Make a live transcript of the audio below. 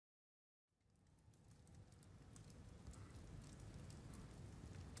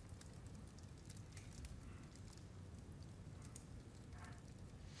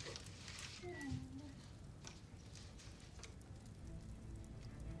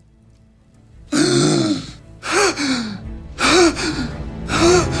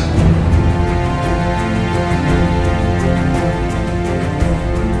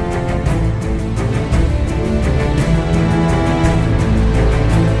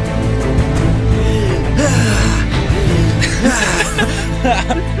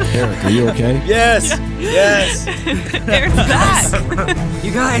Eric, are you okay? Yes. Yes. Eric's back.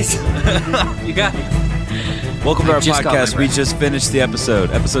 You guys. Welcome to our just got my podcast. We breath. just finished the episode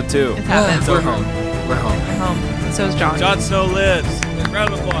 2. It's happened. We're home. We're home. Home. So is John. Jon Snow lives.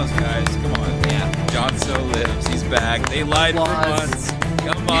 Round of applause, guys. Come on. Yeah. Jon Snow lives. He's back. They lied for Applause. months.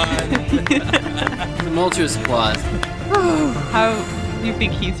 Come on. Tumultuous applause. How do you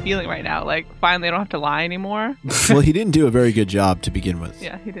think he's feeling right now? Like, finally, I don't have to lie anymore? Well, he didn't do a very good job to begin with.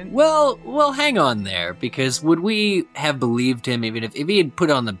 Yeah, he didn't. Well, hang on there, because would we have believed him even if he had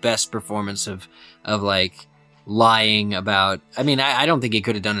put on the best performance of like lying about? I mean, I don't think he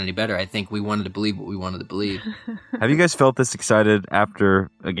could have done any better. I think we wanted to believe what we wanted to believe. Have you guys felt this excited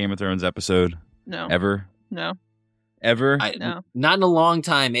after a Game of Thrones episode? No. Ever? No. Ever? No. Not in a long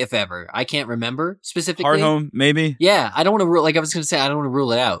time, if ever. I can't remember specifically. Hard Home, maybe? Yeah, I don't want to rule. Like I was going to say, I don't want to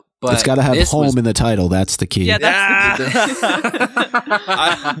rule it out. But It's got to have this home was- in the title. That's the key. Yeah, that's the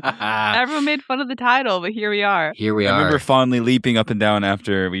I Everyone made fun of the title, but here we are. Here we are. remember fondly leaping up and down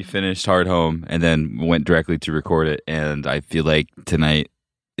after we finished Hard Home and then went directly to record it. And I feel like tonight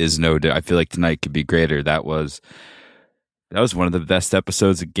is I feel like tonight could be greater. That was one of the best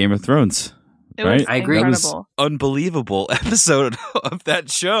episodes of Game of Thrones. It Right? was I agree. That was incredible. unbelievable episode of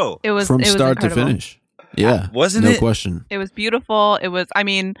that show. It was From it was start to incredible. finish. Yeah. Wasn't no it? question. It was beautiful. It was, I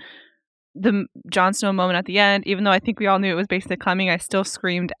mean, the Jon Snow moment at the end, even though I think we all knew it was basically coming, I still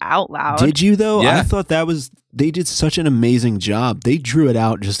screamed out loud. Did you, though? Yeah. I thought they did such an amazing job. They drew it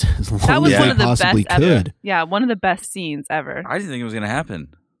out just as long That was as one they of the possibly best ever. could. Yeah, one of the best scenes ever. I didn't think it was going to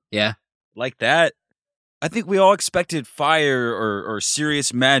happen Yeah. like that. I think we all expected fire or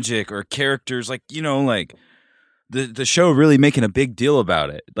serious magic or characters like the show really making a big deal about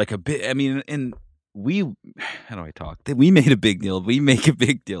it. Like a bit. I mean, and how do I talk? We made a big deal. We make a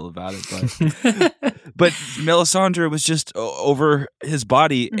big deal about it, but Melisandre was just over his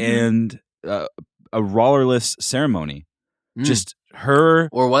body and a rawlerless ceremony. Just her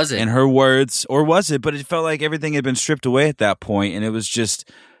Or was it? and her words, or was it? But it felt like everything had been stripped away at that point, and it was just.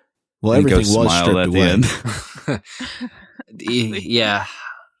 Well, and everything go was smile stripped at away. the end. Yeah.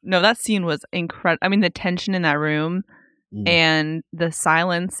 No, that scene was incredible. I mean, the tension in that room and the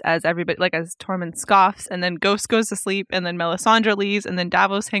silence as everybody, like as Tormund scoffs and then Ghost goes to sleep and then Melisandre leaves and then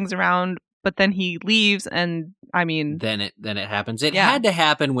Davos hangs around, but then he leaves and I mean, Then it happens. It Yeah. had to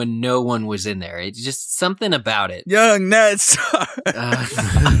happen when no one was in there. It's just something about it. Young Ned Stark.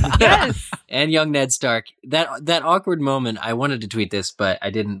 yes. And young Ned Stark. That awkward moment. I wanted to tweet this, but I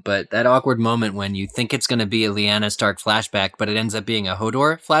didn't. But that awkward moment when you think it's going to be a Lyanna Stark flashback, but it ends up being a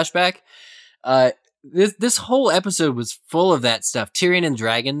Hodor flashback. This whole episode was full of that stuff. Tyrion and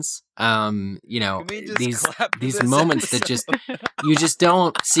dragons. Can we just these clap for these this moments that episode? you just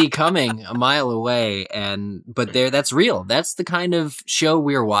don't see coming a mile away, but that's real. That's the kind of show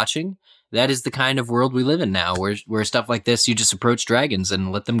we're watching. That is the kind of world we live in now, where stuff like this, you just approach dragons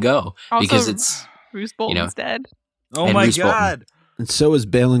and let them go Also, because it's Bruce Bolton's dead. Oh and my Roose Bolton. God! And so is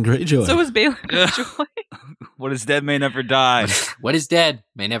Balin Greyjoy. So was Balin Greyjoy. What is dead may never die. what is dead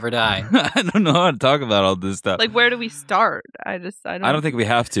may never die. I don't know how to talk about all this stuff. Like, where do we start? I don't think we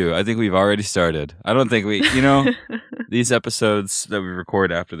have to. I think we've already started. I don't think we. These episodes that we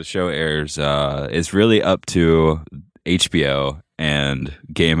record after the show airs is really up to HBO and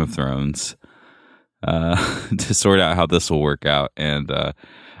Game of Thrones to sort out how this will work out. And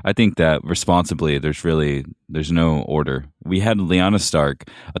I think that responsibly, there's no order. We had Lyanna Stark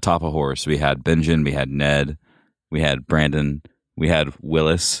atop a horse. We had Benjen. We had Ned. We had Brandon. We had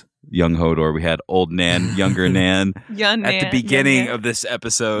Willis, young Hodor. We had old Nan, younger Nan. Young At the Nan, beginning young Nan. of this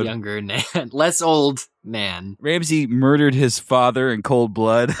episode, Younger Nan, less old Nan, Ramsay murdered his father in cold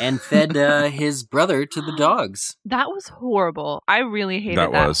blood. and fed his brother to the dogs. That was horrible. I really hated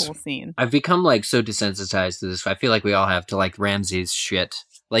That that was. whole scene. I've become so desensitized to this. I feel like we all have to Ramsay's shit.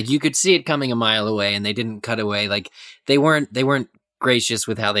 Like you could see it coming a mile away, and they didn't cut away. Like they weren't gracious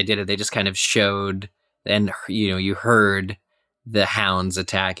with how they did it. They just kind of showed, and you heard the hounds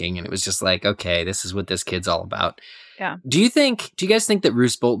attacking, and it was just like, okay, this is what this kid's all about. Yeah. Do you guys think that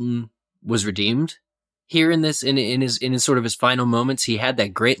Roose Bolton was redeemed here in this in his sort of his final moments? He had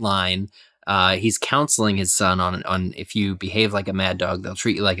that great line. He's counseling his son on if you behave like a mad dog, they'll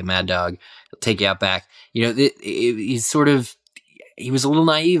treat you like a mad dog. They'll take you out back. He's sort of. He was a little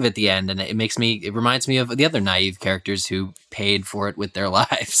naive at the end, and it reminds me of the other naive characters who paid for it with their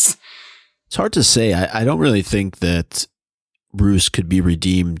lives. It's hard to say. I don't really think that Roose could be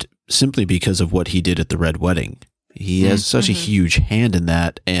redeemed simply because of what he did at the Red Wedding. He has such a huge hand in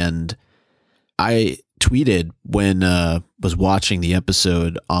that. And I tweeted when was watching the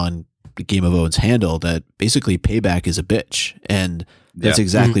episode on the Game of Owens handle that basically Payback is a bitch. And That's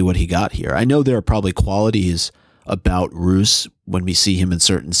exactly what he got here. I know there are probably qualities about Roose when we see him in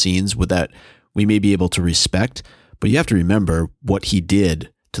certain scenes with that we may be able to respect, but you have to remember what he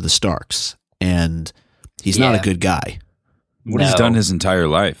did to the Starks, and he's not a good guy. What he's done his entire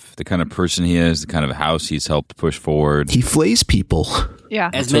life, the kind of person he is, the kind of house he's helped push forward. He flays people. Yeah.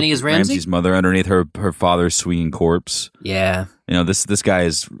 As many as Ramsay? Ramsay's mother underneath her father's swinging corpse. Yeah. You know, this guy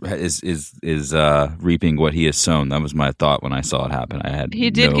is reaping what he has sown. That was my thought when I saw it happen. He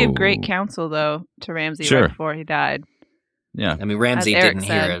did give great counsel though to Ramsay right before he died. Yeah. I mean, Ramsay didn't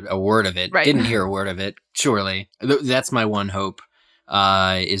hear a word of it. Right. Didn't hear a word of it, surely. That's my one hope,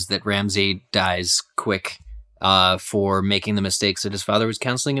 is that Ramsay dies quick for making the mistakes that his father was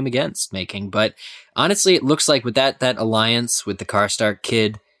counseling him against making. But honestly, it looks like with that alliance with the Karstark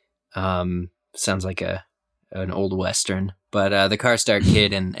kid, sounds like an old Western, but the Karstark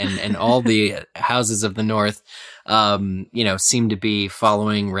kid and all the houses of the North, seem to be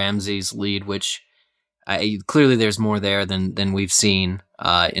following Ramsay's lead, which clearly there's more there than we've seen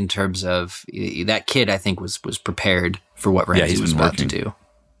in terms of that kid. I think was prepared for what Ramsay was about to do.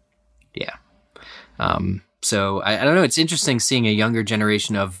 Yeah. So I don't know. It's interesting seeing a younger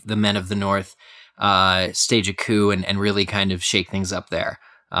generation of the men of the North stage a coup and really kind of shake things up there.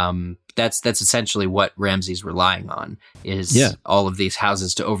 That's essentially what Ramsay's relying on is all of these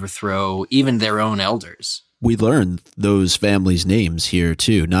houses to overthrow even their own elders. We learned those families' names here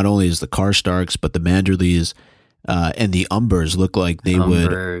too. Not only is the Karstarks, but the Manderleys and the Umbers look like they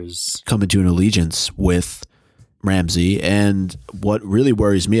would come into an allegiance with Ramsay. And what really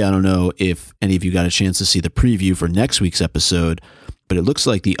worries me, I don't know if any of you got a chance to see the preview for next week's episode, but it looks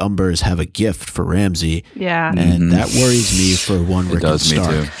like the Umbers have a gift for Ramsay. Yeah. And that worries me for one Rickon Stark.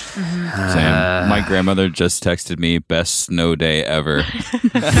 It does me too. Sam, my grandmother just texted me, best snow day ever.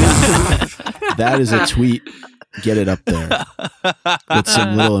 That is a tweet. Get it up there with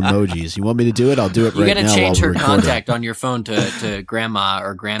some little emojis. You want me to do it? I'll do it right now. You got to change her contact on your phone to Grandma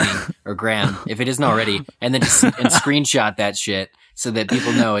or Grammy or Gram if it isn't already, and then and screenshot that shit so that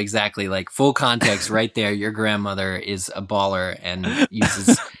people know exactly, like, full context right there. Your grandmother is a baller and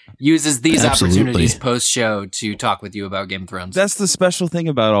uses these opportunities post show to talk with you about Game of Thrones. That's the special thing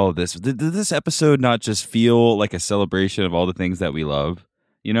about all of this. Did this episode not just feel like a celebration of all the things that we love?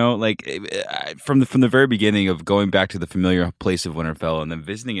 You know, like from the very beginning of going back to the familiar place of Winterfell and then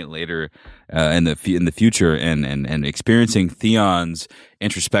visiting it later in the future and experiencing Theon's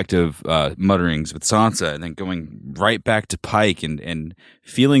introspective mutterings with Sansa, and then going right back to Pike and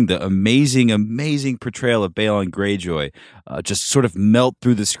feeling the amazing portrayal of Balon Greyjoy just sort of melt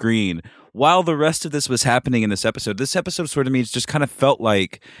through the screen. While the rest of this was happening in this episode sort of means just kind of felt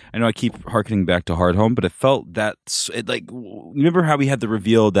like, I know I keep harkening back to Hardhome, but it felt remember how we had the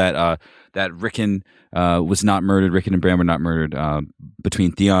reveal that Rickon was not murdered, Rickon and Bran were not murdered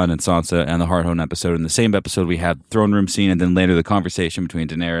between Theon and Sansa and the Hardhome episode. In the same episode, we had the throne room scene and then later the conversation between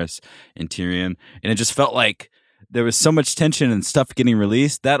Daenerys and Tyrion. And it just felt like there was so much tension and stuff getting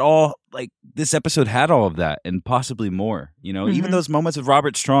released that this episode had all of that and possibly more, even those moments of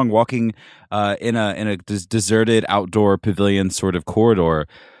Robert Strong walking in a deserted outdoor pavilion sort of corridor,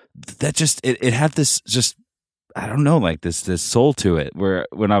 that just, it had this just, I don't know, like this soul to it where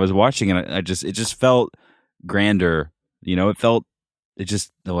when I was watching it, it just felt grander, there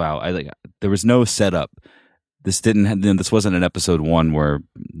was no setup. This wasn't an episode one where,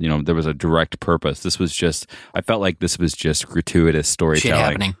 there was a direct purpose. This was just, I felt like this was just gratuitous storytelling. Shit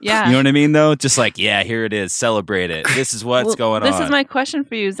happening. Yeah. You know what I mean, though? Just like, yeah, here it is. Celebrate it. This is what's going on. This is my question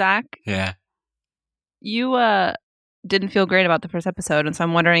for you, Zach. Yeah. You didn't feel great about the first episode, and so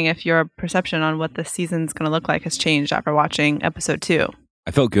I'm wondering if your perception on what this season's going to look like has changed after watching episode 2.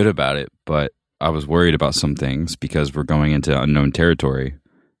 I felt good about it, but I was worried about some things because we're going into unknown territory,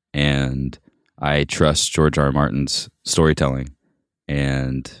 and I trust George R. R. Martin's storytelling,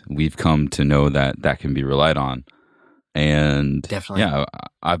 and we've come to know that can be relied on. And definitely, yeah,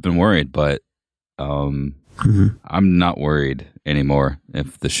 I've been worried, but I'm not worried anymore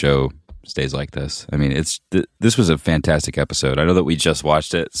if the show stays like this. I mean, this was a fantastic episode. I know that we just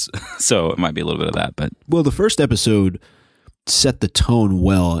watched it, so it might be a little bit of that. But well, the first episode set the tone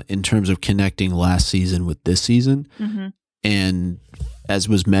well in terms of connecting last season with this season, and as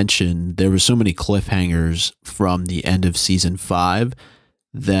was mentioned, there were so many cliffhangers from the end of season 5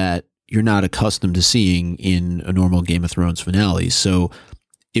 that you're not accustomed to seeing in a normal Game of Thrones finale. So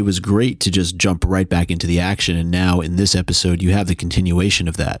it was great to just jump right back into the action. And now in this episode, you have the continuation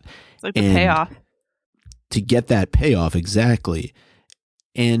of that. Like the payoff. To get that payoff, exactly.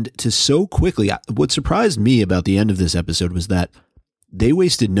 And to so quickly, what surprised me about the end of this episode was that they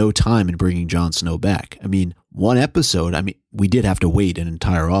wasted no time in bringing Jon Snow back. I mean, one episode, I mean, we did have to wait an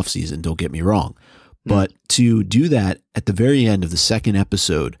entire offseason, don't get me wrong. But to do that at the very end of the second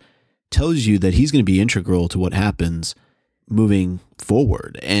episode tells you that he's going to be integral to what happens moving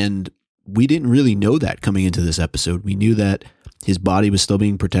forward. And we didn't really know that coming into this episode. We knew that his body was still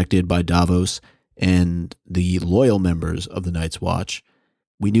being protected by Davos and the loyal members of the Night's Watch.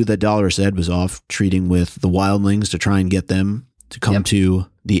 We knew that Dolorous Ed was off treating with the wildlings to try and get them to come to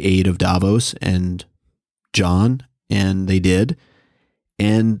the aid of Davos and Jon, and they did.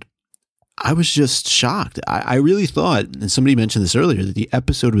 And I was just shocked. I really thought, and somebody mentioned this earlier, that the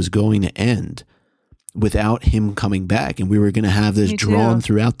episode was going to end without him coming back, and we were going to have this drawn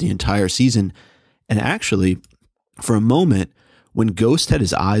throughout the entire season. And actually, for a moment, when Ghost had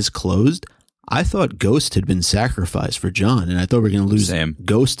his eyes closed, I thought Ghost had been sacrificed for Jon, and I thought we were going to lose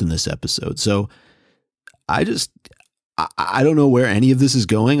Ghost in this episode. So I don't know where any of this is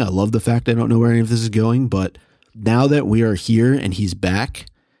going. I love the fact I don't know where any of this is going, but now that we are here and he's back,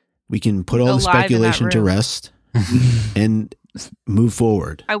 we can put all the speculation to rest and move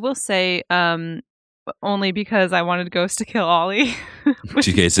forward. I will say, only because I wanted Ghost to kill Ollie.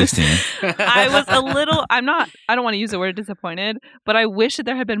 GK16. I was a little, I don't want to use the word disappointed, but I wish that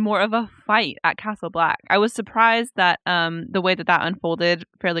there had been more of a fight at Castle Black. I was surprised that the way that unfolded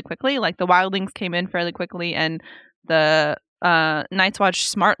fairly quickly, like the wildlings came in fairly quickly and the Night's Watch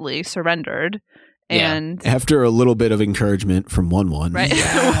smartly surrendered. And after a little bit of encouragement from 1-1.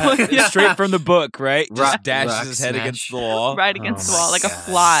 Right. Straight from the book, right? Just dashes his head against the wall. Right against the wall, like a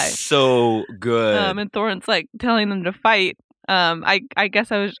fly. So good. And Thorin's like telling them to fight. I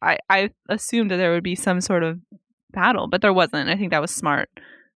guess I assumed that there would be some sort of battle, but there wasn't. I think that was smart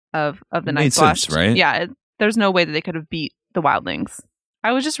of the Night's Watch. Right? Yeah, there's no way that they could have beat the wildlings.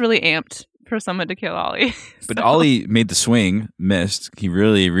 I was just really amped for someone to kill Ollie. But Ollie made the swing, missed. He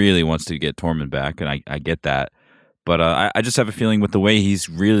really, really wants to get Tormund back, and I get that. But I just have a feeling with the way he's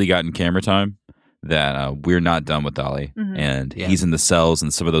really gotten camera time that we're not done with Ollie, and he's in the cells,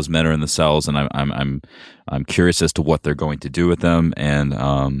 and some of those men are in the cells, and I'm curious as to what they're going to do with them,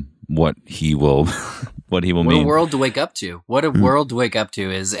 and what he will what he will mean. What a world to wake up to. What a world to wake up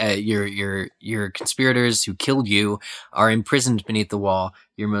to is your conspirators who killed you are imprisoned beneath the wall.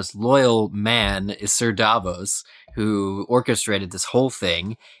 Your most loyal man is Sir Davos, who orchestrated this whole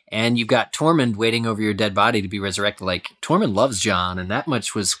thing. And you've got Tormund waiting over your dead body to be resurrected. Like, Tormund loves Jon, and that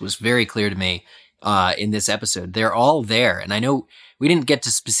much was very clear to me in this episode. They're all there. And I know we didn't get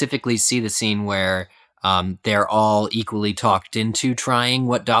to specifically see the scene where they're all equally talked into trying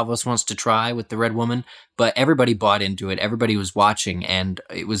what Davos wants to try with the Red Woman, but everybody bought into it. Everybody was watching, and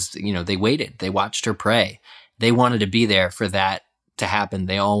it was, they waited. They watched her pray. They wanted to be there for that to happen.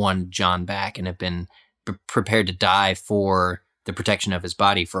 They all wanted Jon back and have been prepared to die for the protection of his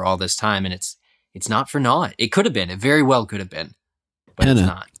body for all this time. And it's not for naught. It could have been. It very well could have been, but Hannah, it's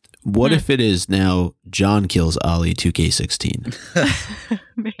not. What if it is now Jon kills Ollie 2K16?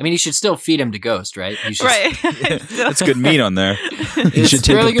 I mean, you should still feed him to Ghost, right? Right. That's good meat on there. You should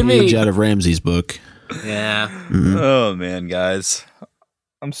take really a page out of Ramsay's book. Yeah. Mm-hmm. Oh, man, guys.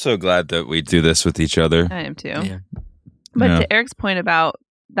 I'm so glad that we do this with each other. I am too. Yeah. But to Eric's point about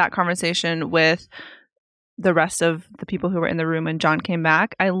that conversation with the rest of the people who were in the room when Jon came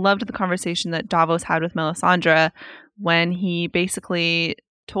back, I loved the conversation that Davos had with Melisandre when he basically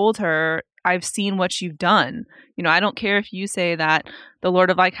told her, I've seen what you've done. I don't care if you say that the Lord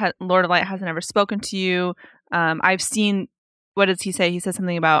of Light hasn't ever spoken to you. I've seen, what does he say? He says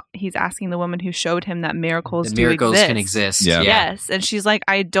something about he's asking the woman who showed him that miracles can exist. Yeah. Yes. And she's like,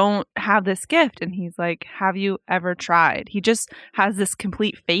 I don't have this gift. And he's like, have you ever tried? He just has this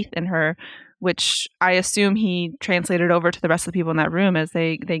complete faith in her, which I assume he translated over to the rest of the people in that room as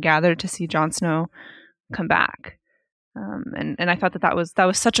they gathered to see Jon Snow come back. And I thought that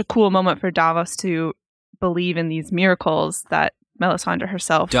was such a cool moment for Davos to believe in these miracles that Melisandre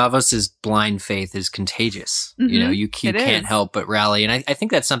herself. Davos's blind faith is contagious. You can't help but rally. And I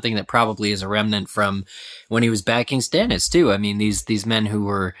think that's something that probably is a remnant from when he was backing Stannis too. I mean, these men who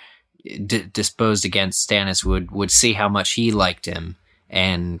were disposed against Stannis would see how much he liked him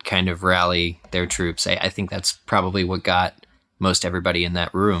and kind of rally their troops. I think that's probably what got most everybody in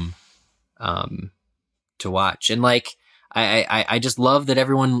that room to watch. And I just love that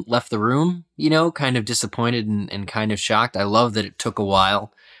everyone left the room, kind of disappointed and kind of shocked. I love that it took a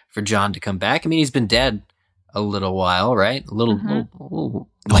while for Jon to come back. I mean, he's been dead a little while, right? A little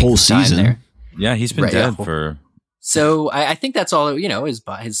whole season there. Yeah, he's been dead for. So I think that's all.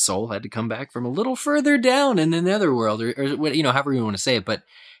 His soul had to come back from a little further down in the netherworld, or however you want to say it. But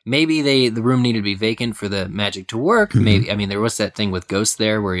maybe the room needed to be vacant for the magic to work. Mm-hmm. Maybe there was that thing with Ghost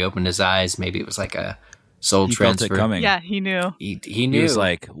there where he opened his eyes. Maybe it was like a soul he transfer. felt it coming. Yeah, he knew. He He knew. was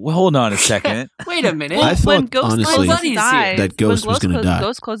like, well, hold on a second. wait a minute. I when thought, Ghost honestly, closes his eyes, that Ghost when was gonna die.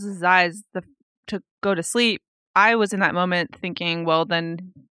 Ghost closes his eyes to go to sleep. I was in that moment thinking, well,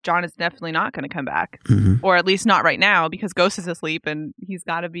 then John is definitely not going to come back, Mhm. or at least not right now, because Ghost is asleep and he's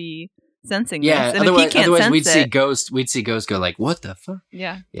got to be sensing yeah, this. And if he can't otherwise sense we'd see it, Ghost. We'd see Ghost go like, "What the fuck?"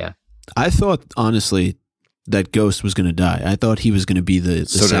 yeah, I thought, honestly, that Ghost was going to die. I thought he was going to be the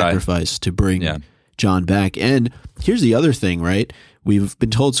So did I. sacrifice to bring Yeah. John back. And here's the other thing, right? We've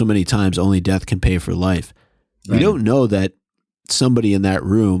been told so many times only death can pay for life. We Right. don't know that somebody in that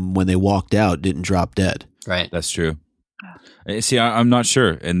room, when they walked out, didn't drop dead. Right. That's true. See, I'm not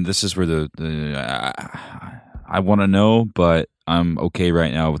sure, and this is where I want to know, but I'm okay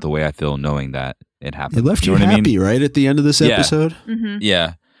right now with the way I feel, knowing that it happened. It left you know what I happy, mean? right, at the end of this Yeah. episode? mm-hmm.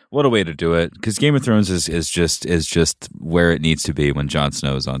 Yeah. What a way to do it! Because Game of Thrones is just where it needs to be when Jon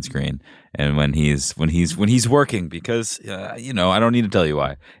Snow is on screen, and when he's working. Because I don't need to tell you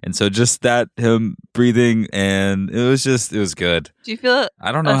why. And so just that him breathing, and it was good. Do you feel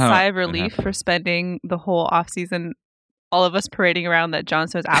I don't know a how sigh of it relief happened. for spending the whole off season, all of us parading around that Jon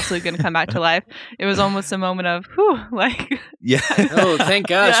Snow is absolutely going to come back to life? It was almost a moment of, whew, like Yeah. Oh, thank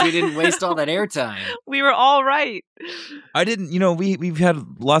gosh, Yeah. we didn't waste all that airtime. we were all right. I didn't, we've had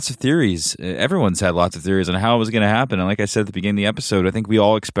lots of theories. Everyone's had lots of theories on how it was going to happen. And like I said at the beginning of the episode, I think we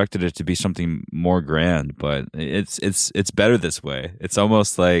all expected it to be something more grand, but it's better this way. It's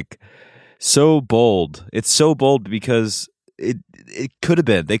almost like so bold. It's so bold because it could have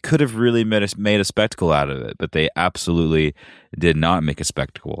been. They could have really made a spectacle out of it, but they absolutely did not make a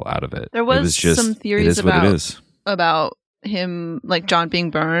spectacle out of it. There It was just, some theories it is what it is. about him, like John being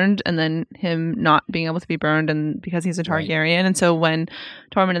burned and then him not being able to be burned, and because he's a Right. Targaryen. And so when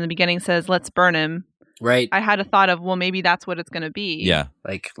Tormund in the beginning says, let's burn him, Right. I had a thought of, well, maybe that's what it's going to be. Yeah.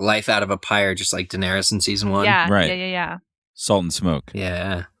 Like life out of a pyre, just like Daenerys in season 1. Yeah, Right. yeah. Salt and smoke.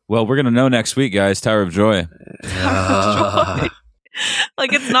 Yeah. Well, we're going to know next week, guys. Tower of Joy.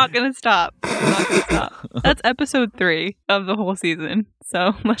 Like, it's not going to stop. It's not going to stop. That's episode 3 of the whole season.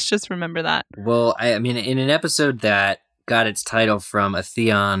 So let's just remember that. Well, I mean, in an episode that got its title from a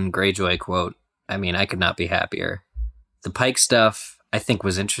Theon Greyjoy quote, I mean, I could not be happier. The Pike stuff, I think,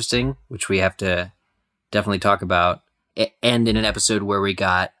 was interesting, which we have to definitely talk about. And in an episode where we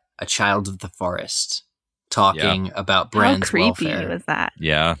got a Child of the Forest talking about How Bran's creepy welfare. was that?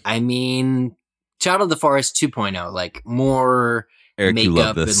 Yeah. I mean, Child of the Forest 2.0, like more Eric, you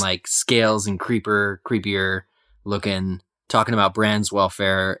love makeup this. and like scales and creepier looking, talking about Bran's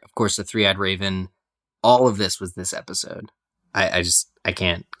welfare. Of course, the Three-Eyed Raven. All of this was this episode. I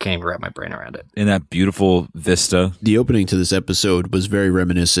can't even wrap my brain around it. In that beautiful vista. The opening to this episode was very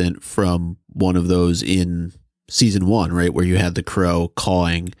reminiscent from one of those in season 1, right? Where you had the crow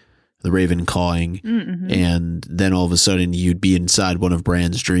cawing, the raven cawing, Mm-hmm. and then all of a sudden you'd be inside one of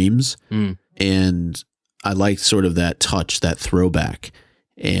Bran's dreams. Mm. And I liked sort of that touch, that throwback,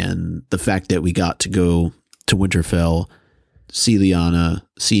 and the fact that we got to go to Winterfell, see Lyanna,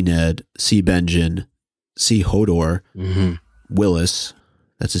 see Ned, see Benjen, see Hodor, Mm-hmm. Willis,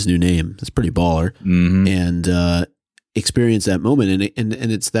 that's his new name. That's pretty baller. Mm-hmm. And experience that moment. And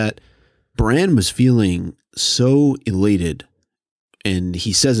it's that Bran was feeling so elated, and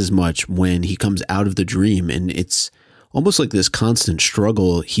he says as much when he comes out of the dream, and it's almost like this constant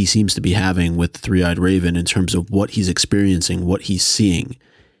struggle he seems to be having with the Three-Eyed Raven in terms of what he's experiencing, what he's seeing.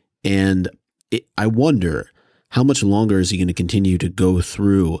 And I wonder, how much longer is he going to continue to go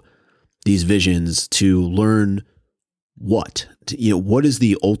through these visions to learn what is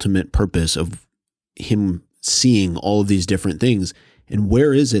the ultimate purpose of him seeing all of these different things, and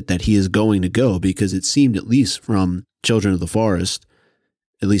where is it that he is going to go? Because it seemed, at least from Children of the Forest,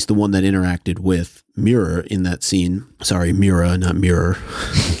 at least the one that interacted with Mirror in that scene. Sorry, Mira, not Mirror.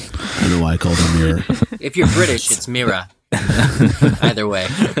 I don't know why I called her Mirror. If you're British, it's Mira. Either way.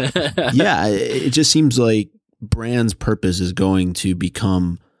 Yeah, it just seems like Bran's purpose is going to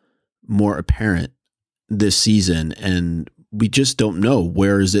become more apparent this season, and we just don't know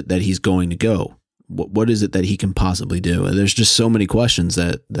where is it that he's going to go. What is it that he can possibly do? And there's just so many questions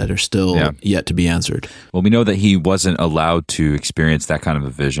that are still yet to be answered. Well, we know that he wasn't allowed to experience that kind of a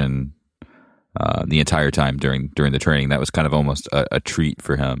vision the entire time during the training. That was kind of almost a treat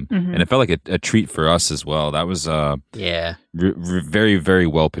for him, and it felt like a treat for us as well. That was very, very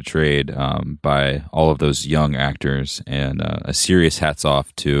well portrayed by all of those young actors, and a serious hats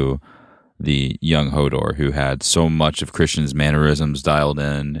off to the young Hodor, who had so much of Christian's mannerisms dialed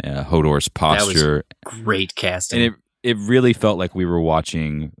in, Hodor's posture. That was great casting. And it really felt like we were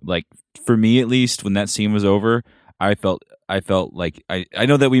watching, like, for me at least, when that scene was over, I felt I felt like I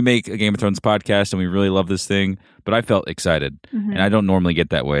know that we make a Game of Thrones podcast and we really love this thing, but I felt excited, and I don't normally get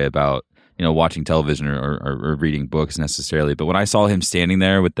that way about watching television or reading books necessarily. But when I saw him standing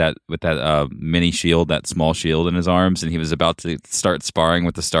there with that mini shield, that small shield in his arms, and he was about to start sparring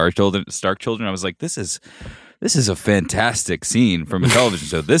with the Stark children, I was like, this is a fantastic scene from a television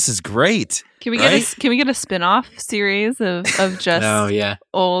show. This is great. Can we get a spin-off series of just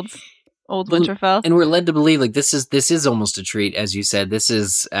old Winterfell? And we're led to believe like this is almost a treat, as you said. This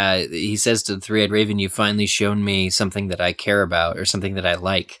is he says to the Three-Eyed Raven, "You've finally shown me something that I care about or something that I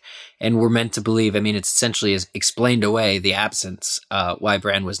like." And we're meant to believe. I mean, it's essentially explained away the absence, why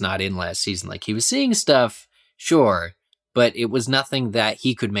Bran was not in last season. Like he was seeing stuff, sure, but it was nothing that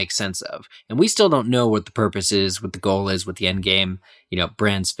he could make sense of. And we still don't know what the purpose is, what the goal is, what the end game,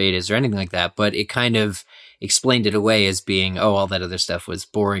 Bran's fate is or anything like that. But it kind of explained it away as being, all that other stuff was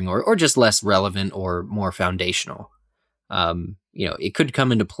boring or just less relevant or more foundational. It could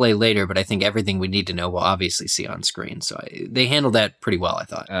come into play later, but I think everything we need to know we'll obviously see on screen. So they handled that pretty well, I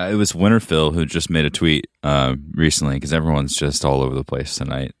thought. It was Winterfell who just made a tweet recently, because everyone's just all over the place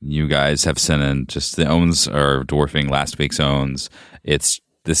tonight. You guys have sent in just the owns are dwarfing last week's owns.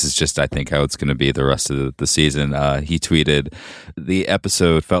 This is just, I think, how it's going to be the rest of the season. He tweeted, "The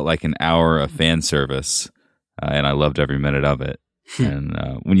episode felt like an hour of fan service, and I loved every minute of it." And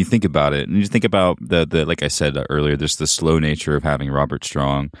when you think about it, and you think about the like I said earlier, there's the slow nature of having Robert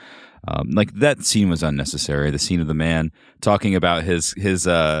Strong. Like that scene was unnecessary. The scene of the man talking about his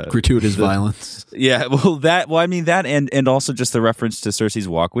gratuitous violence. Yeah, I mean that, and also just the reference to Cersei's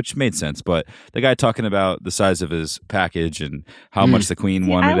walk, which made sense. But the guy talking about the size of his package and how much the Queen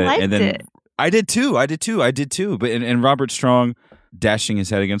wanted it, and then it. I did too. But and Robert Strong dashing his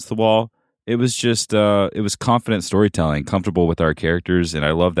head against the wall. It was just, it was confident storytelling, comfortable with our characters, and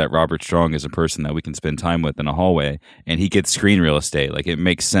I love that Robert Strong is a person that we can spend time with in a hallway, and he gets screen real estate. Like, it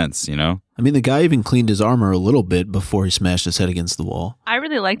makes sense, I mean, the guy even cleaned his armor a little bit before he smashed his head against the wall. I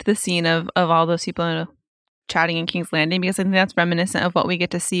really liked the scene of all those people chatting in King's Landing, because I think that's reminiscent of what we get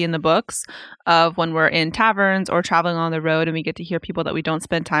to see in the books of when we're in taverns or traveling on the road, and we get to hear people that we don't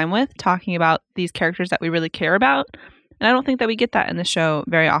spend time with talking about these characters that we really care about. And I don't think that we get that in the show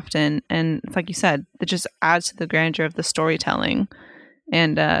very often. And it's like you said, it just adds to the grandeur of the storytelling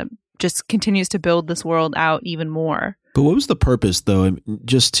and just continues to build this world out even more. But what was the purpose, though?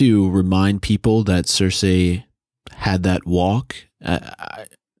 Just to remind people that Cersei had that walk?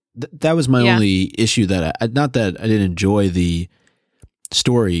 That was my only issue. Not that I didn't enjoy the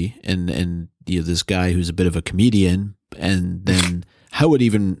story and this guy who's a bit of a comedian, and then how would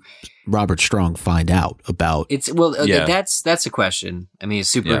even Robert Strong find out about that's a question. I mean, he's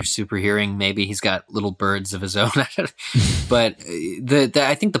super hearing. Maybe he's got little birds of his own. But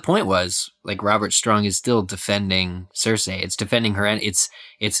I think the point was, like, Robert Strong is still defending Cersei. It's defending her, and it's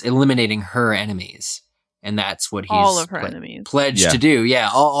eliminating her enemies, and that's what he's all of her enemies pledged to do. Yeah,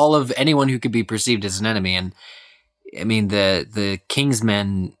 all of anyone who could be perceived as an enemy. And I mean, the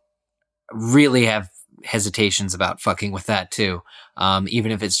Kingsmen really have hesitations about fucking with that too.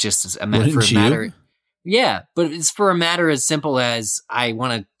 Even if it's just a matter. Yeah, but it's for a matter as simple as I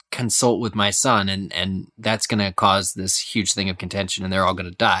want to consult with my son, and that's going to cause this huge thing of contention, and they're all going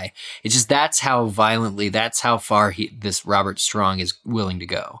to die. It's just that's how far this Robert Strong is willing to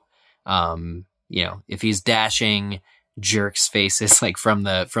go. If he's dashing jerks' faces like from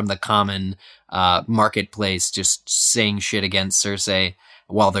the common marketplace, just saying shit against Cersei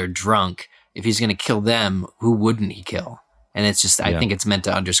while they're drunk. If he's going to kill them, who wouldn't he kill? And it's just, I think it's meant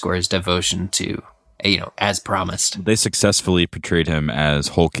to underscore his devotion to, as promised. They successfully portrayed him as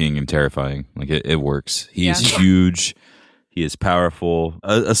hulking and terrifying. Like, it works. He is huge. He is powerful.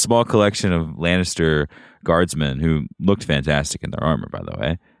 A small collection of Lannister guardsmen who looked fantastic in their armor, by the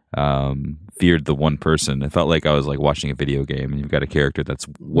way, feared the one person. It felt like I was like watching a video game, and you've got a character that's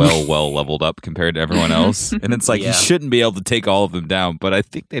well leveled up compared to everyone else, and it's like he shouldn't be able to take all of them down, but I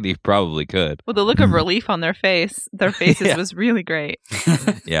think that he probably could. Well, the look of relief on their faces was really great.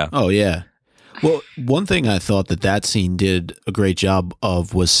 Yeah. Oh yeah. Well, one thing I thought that scene did a great job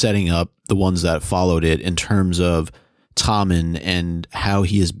of was setting up the ones that followed it in terms of Tommen and how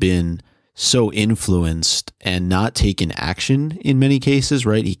he has been so influenced and not taken action in many cases,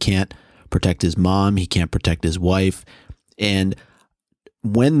 right? He can't protect his mom. He can't protect his wife. And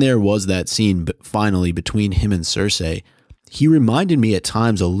when there was that scene finally between him and Cersei, he reminded me at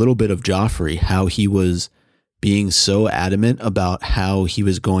times a little bit of Joffrey, how he was being so adamant about how he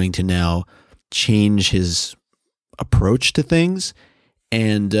was going to now change his approach to things.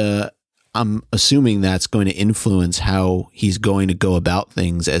 And I'm assuming that's going to influence how he's going to go about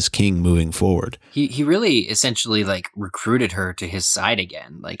things as king moving forward. He really essentially like recruited her to his side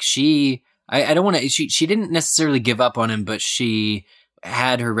again. Like I don't want to, she didn't necessarily give up on him, but she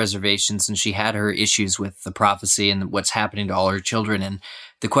had her reservations and she had her issues with the prophecy and what's happening to all her children. And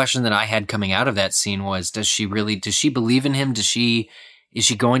the question that I had coming out of that scene was, does she believe in him? Is she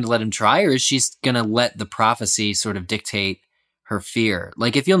going to let him try, or is she going to let the prophecy sort of dictate her fear?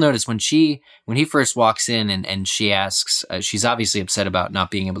 Like, if you'll notice when he first walks in and she asks, she's obviously upset about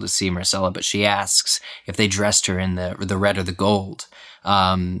not being able to see Marcella, but she asks if they dressed her in the red or the gold.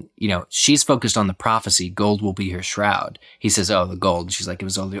 She's focused on the prophecy. Gold will be her shroud. He says, oh, the gold. She's like, it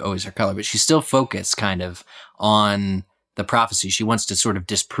was always her color, but she's still focused kind of on the prophecy. She wants to sort of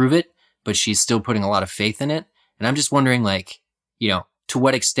disprove it, but she's still putting a lot of faith in it. And I'm just wondering, like, to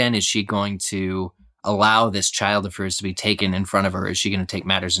what extent is she going to allow this child of hers to be taken in front of her? Is she going to take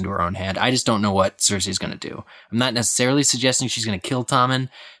matters into her own hand? I just don't know what Cersei's going to do. I'm not necessarily suggesting she's going to kill Tommen,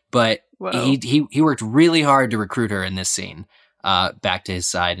 but he worked really hard to recruit her in this scene back to his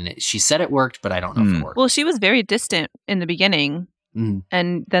side. And she said it worked, but I don't know if it worked. Well, she was very distant in the beginning,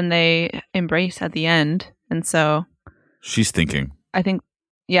 and then they embrace at the end. And so she's thinking. I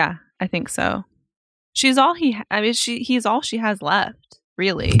think so. She's all he's all she has left,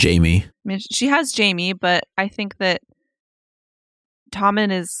 really. Jaime. I mean, she has Jaime, but I think that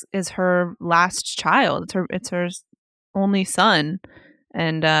Tommen is her last child. It's her only son,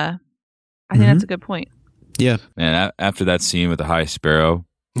 and I think that's a good point. Yeah. And after that scene with the High Sparrow,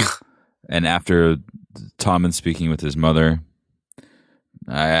 and after Tommen speaking with his mother,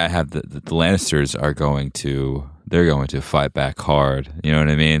 I have the Lannisters are going to fight back hard. You know what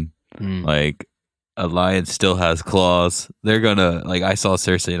I mean? Like, a lion still has claws. They're gonna, like, I saw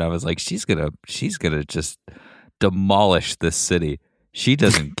Cersei and I was like, she's gonna just demolish this city. She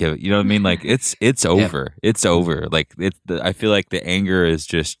doesn't give, you know what I mean? Like, it's over. Yeah. It's over. Like, I feel like the anger is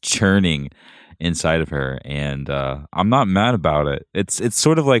just churning inside of her, and I'm not mad about it. It's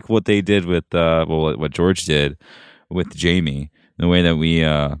sort of like what they did with what George did with Jaime, the way that we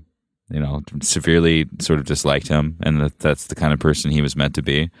severely sort of disliked him, and that's the kind of person he was meant to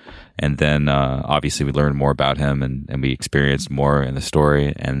be. And then obviously we learned more about him, and we experienced more in the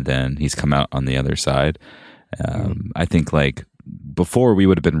story, and then he's come out on the other side. I think, like, before we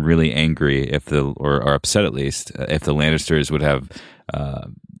would have been really angry or upset, at least, if the Lannisters would have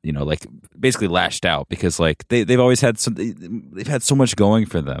like basically lashed out, because like they've always had they've had so much going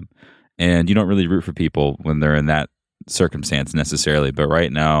for them, and you don't really root for people when they're in that circumstance necessarily. But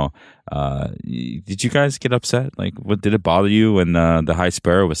right now, did you guys get upset? Like, what did it bother you when the High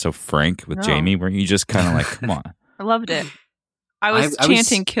Sparrow was so frank with Jaime? Weren't you just kind of like, come on? I loved it. I was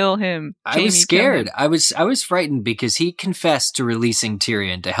chanting, kill him. I was scared. I was frightened because he confessed to releasing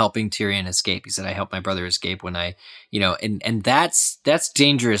Tyrion, to helping Tyrion escape. He said, I helped my brother escape when I, and that's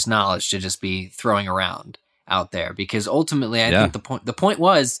dangerous knowledge to just be throwing around out there, because ultimately I think the point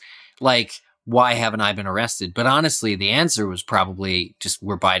was, like, why haven't I been arrested? But honestly, the answer was probably just,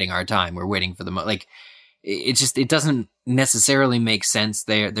 we're biding our time. We're waiting for like, it doesn't necessarily make sense.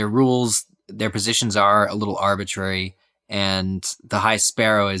 Their rules, their positions are a little arbitrary. And the High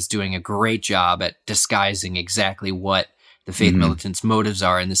Sparrow is doing a great job at disguising exactly what the Faith militants' motives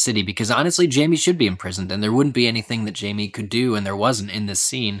are in the city. Because honestly, Jaime should be imprisoned, and there wouldn't be anything that Jaime could do, and there wasn't in this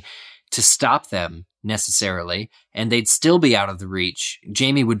scene, to stop them necessarily. And they'd still be out of the reach.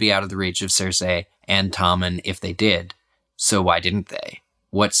 Jaime would be out of the reach of Cersei and Tommen if they did. So why didn't they?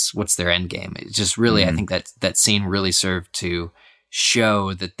 What's their end game? It's just really, I think that scene really served to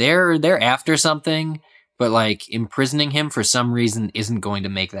show that they're after something. But like, imprisoning him for some reason isn't going to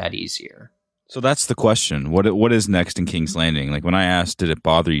make that easier. So that's the question. What is next in King's Landing? Like, when I asked, did it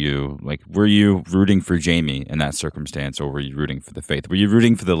bother you? Like, were you rooting for Jaime in that circumstance, or were you rooting for the Faith? Were you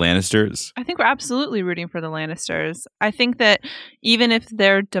rooting for the Lannisters? I think we're absolutely rooting for the Lannisters. I think that even if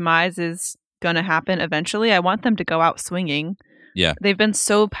their demise is going to happen eventually, I want them to go out swinging. Yeah. They've been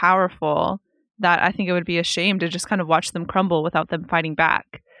so powerful that I think it would be a shame to just kind of watch them crumble without them fighting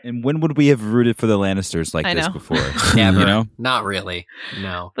back. And when would we have rooted for the Lannisters like this before? Never. Not really.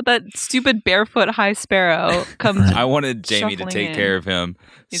 No. But that stupid barefoot High Sparrow comes. I wanted Jaime to take care of him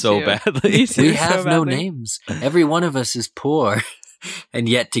so badly. We have no names. Every one of us is poor. And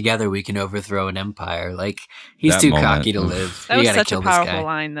yet together we can overthrow an empire. Like, he's too cocky to live. That was such a powerful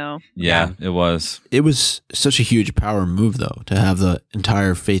line, though. Yeah, it was. It was such a huge power move, though, to have the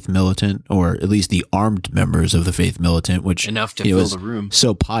entire Faith militant, or at least the armed members of the Faith militant, which enough to fill the room.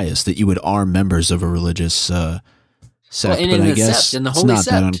 So pious that you would arm members of a religious sect. Well, but I guess it's not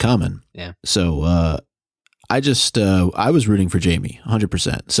that uncommon. Yeah. So I was rooting for Jaime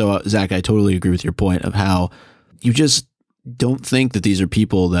 100%. So Zach, I totally agree with your point of how you just don't think that these are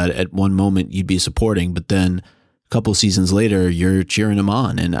people that at one moment you'd be supporting, but then a couple seasons later you're cheering them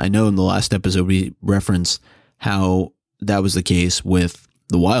on. And I know in the last episode we referenced how that was the case with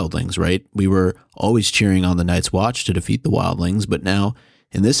the Wildlings, right? We were always cheering on the Night's Watch to defeat the Wildlings, but now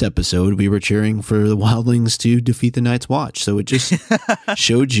in this episode we were cheering for the Wildlings to defeat the Night's Watch. So it just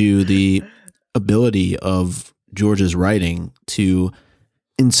showed you the ability of George's writing to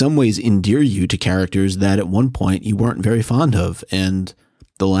in some ways endear you to characters that at one point you weren't very fond of. And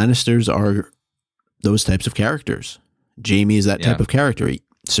the Lannisters are those types of characters. Jaime is that type of character.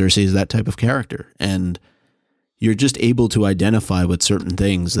 Cersei is that type of character. And you're just able to identify with certain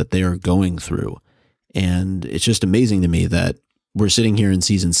things that they are going through. And it's just amazing to me that we're sitting here in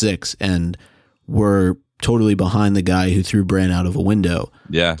season 6 and we're totally behind the guy who threw Bran out of a window.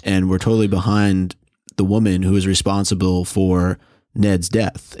 Yeah. And we're totally behind the woman who is responsible for Ned's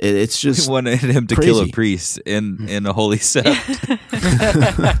death. It's just we wanted him to crazy. kill a priest in a holy sept.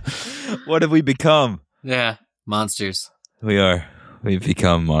 What have we become? Yeah, monsters. We've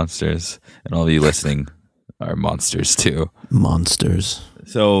become monsters, and all of you listening are monsters too. Monsters.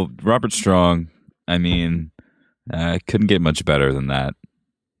 So Robert Strong, I mean, couldn't get much better than that.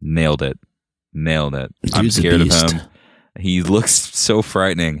 Nailed it. I'm Dude's a scared of beast. him. He looks so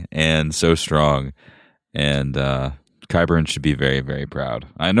frightening and so strong, and Qyburn should be very, very proud.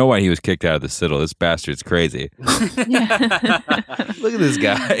 I know why he was kicked out of the Citadel. This bastard's crazy. Look at this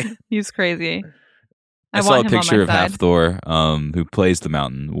guy. He's crazy. I saw a want him on picture my of side. Hafthor, who plays the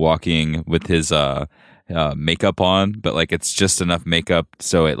Mountain, walking with his makeup on, but like it's just enough makeup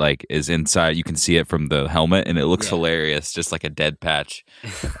so it like is inside. You can see it from the helmet, and it looks hilarious, just like a dead patch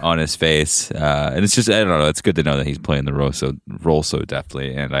on his face. And it's just, I don't know. It's good to know that he's playing the role so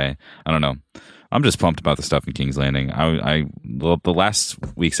deftly. And I don't know. I'm just pumped about the stuff in King's Landing. The last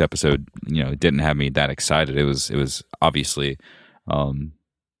week's episode, didn't have me that excited. It was obviously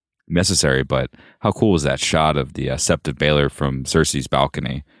necessary, but how cool was that shot of the Sept of Baelor from Cersei's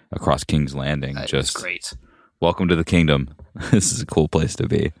balcony across King's Landing? Just great. Welcome to the kingdom. This is a cool place to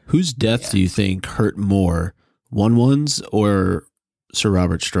be. Whose death do you think hurt more, One's or Sir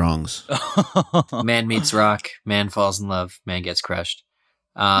Robert Strong's? Man meets rock, man falls in love, man gets crushed.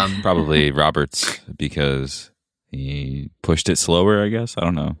 Probably Robert's, because he pushed it slower, I guess. I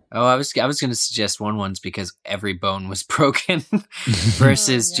don't know. Oh, I was going to suggest One's because every bone was broken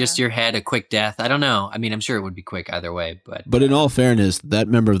versus just your head, a quick death. I don't know. I mean, I'm sure it would be quick either way, but in all fairness, that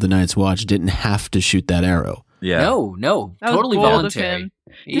member of the Night's Watch didn't have to shoot that arrow. Yeah. No, That was totally bold of voluntary. him.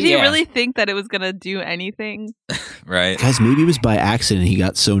 Did he really think that it was going to do anything? Right. Guys, maybe it was by accident. He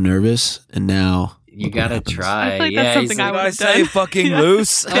got so nervous, and now You look what gotta happens. try. I feel like that's something he's I like, would have say done. fucking Yeah.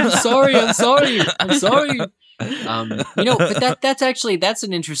 loose? I'm sorry. But that's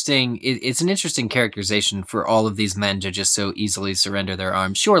an interesting. It's an interesting characterization for all of these men to just so easily surrender their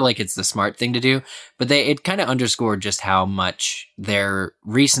arms. Sure, like it's the smart thing to do, but it kind of underscored just how much their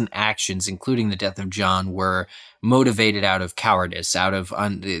recent actions, including the death of Jon, were motivated out of cowardice, out of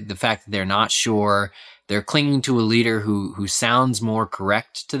the fact that they're not sure. They're clinging to a leader who sounds more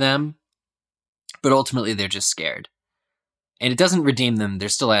correct to them, but ultimately they're just scared. And it doesn't redeem them. They're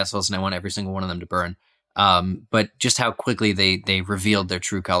still assholes, and I want every single one of them to burn. But just how quickly they revealed their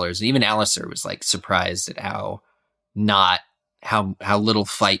true colors. And even Alistair was like surprised at how little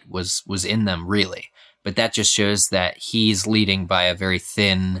fight was in them, really. But that just shows that he's leading by a very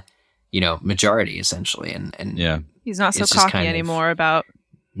thin, majority essentially. And Yeah. He's not so It's just cocky kind of- anymore about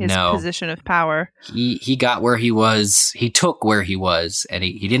his position of power. he got where he was. He took where he was, and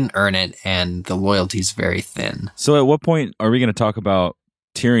he didn't earn it. And the loyalty's very thin. So at what point are we going to talk about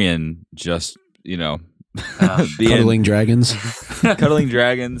Tyrion just, being Cuddling dragons. cuddling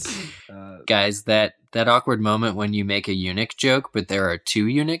dragons? Guys, that awkward moment when you make a eunuch joke, but there are two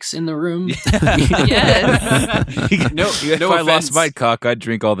eunuchs in the room. Yes. No, If no I offense. lost my cock, I'd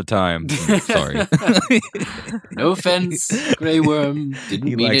drink all the time. Sorry. No offense, Grey Worm. Didn't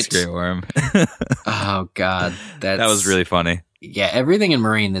He mean likes it. Grey Worm. Oh God, That was really funny. Yeah. Everything in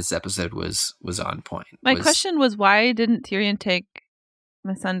Marine this episode was on point. My question was, why didn't Tyrion take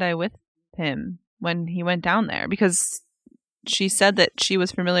Missandei with him when he went down there? Because she said that she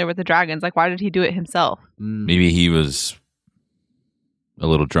was familiar with the dragons. Like, why did he do it himself? Maybe he was a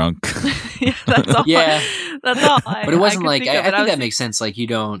little drunk. Yeah, that's all. but it wasn't I like could think of. I think was- that makes sense. Like you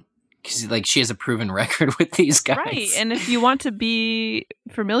don't because like she has a proven record with these guys. Right. And if you want to be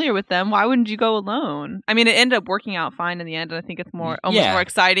familiar with them, why wouldn't you go alone? I mean, it ended up working out fine in the end, and I think it's more more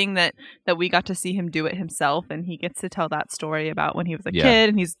exciting that we got to see him do it himself, and he gets to tell that story about when he was a kid,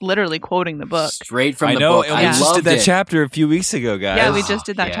 and he's literally quoting the book straight from the book. And we just did that chapter a few weeks ago, guys. Yeah, we just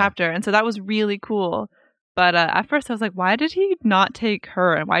did that chapter, and so that was really cool. But at first I was like, why did he not take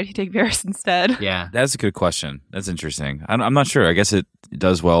her, and why did he take Varys instead? Yeah. That's a good question. That's interesting. I'm not sure. I guess it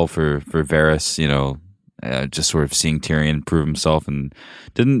does well for Varys, just sort of seeing Tyrion prove himself. And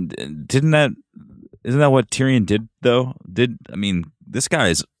isn't that what Tyrion did, though? This guy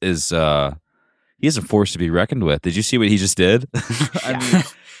is he is a force to be reckoned with. Did you see what he just did? I mean,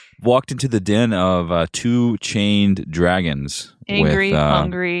 walked into the den of 2 chained dragons. Angry,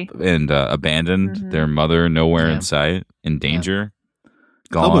 hungry. And abandoned their mother nowhere in sight, in danger.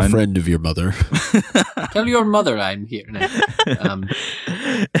 Gone. I'm a friend of your mother. Tell your mother I'm here now.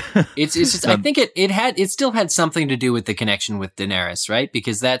 It's just, I think it still had something to do with the connection with Daenerys, right?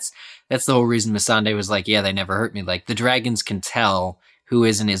 Because that's the whole reason Missandei was like, yeah, they never hurt me. Like, the dragons can tell who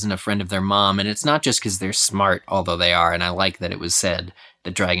is and isn't a friend of their mom, and it's not just because they're smart, although they are, and I like that it was said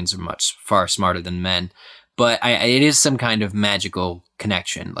that dragons are far smarter than men. But it is some kind of magical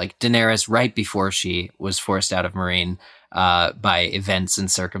connection. Like, Daenerys, right before she was forced out of Meereen by events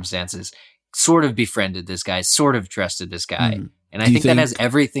and circumstances, sort of befriended this guy, sort of trusted this guy. And I think that has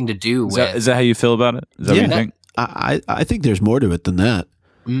everything to do with... Is that how you feel about it? Is that what you think? I think there's more to it than that.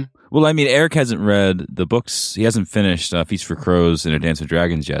 Well, I mean, Eric hasn't read the books. He hasn't finished Feast for Crows and A Dance with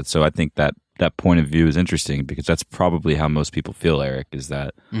Dragons yet. So I think that point of view is interesting, because that's probably how most people feel, Eric, is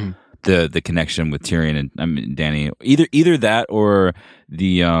that... The connection with Tyrion and Dany, either that or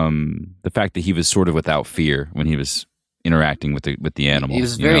the fact that he was sort of without fear when he was interacting with the animals. He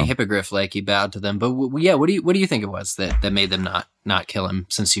was very hippogriff like. He bowed to them. But what do you think it was that made them not kill him?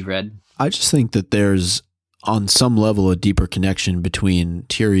 Since you read, I just think that there's on some level a deeper connection between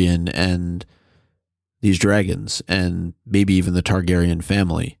Tyrion and these dragons, and maybe even the Targaryen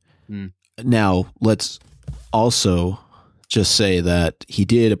family. Now, let's also just say that he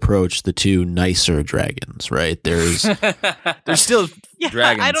did approach the 2 nicer dragons, right? There's still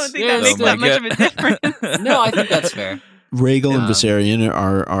dragons. I don't think that makes that much of a difference. No, I think that's fair. Rhaegal and Viserion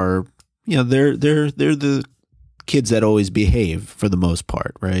are they're the kids that always behave for the most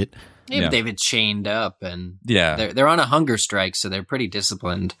part, right? Yeah, but they've been chained up, and they're on a hunger strike, so they're pretty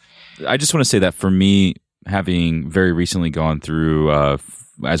disciplined. I just want to say that for me, having very recently gone through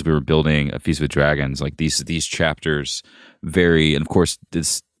as we were building A Feast with Dragons, like these chapters and of course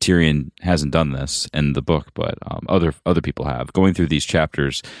this Tyrion hasn't done this in the book, but other people have. Going through these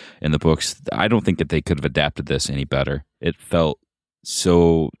chapters in the books, I don't think that they could have adapted this any better. It felt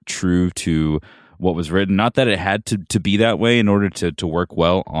so true to what was written. Not that it had to be that way in order to work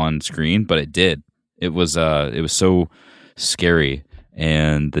well on screen, but it did. It was so scary,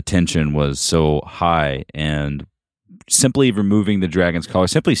 and the tension was so high, and simply removing the dragon's collar,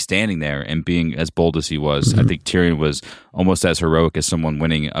 simply standing there and being as bold as he was, I think Tyrion was almost as heroic as someone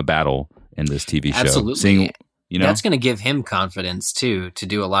winning a battle in this TV show. Absolutely. That's going to give him confidence, too, to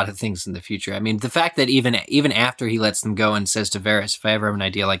do a lot of things in the future. I mean, the fact that even after he lets them go and says to Varys, if I ever have an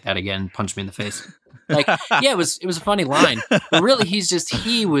idea like that again, punch me in the face. Like, yeah, it was a funny line. But really,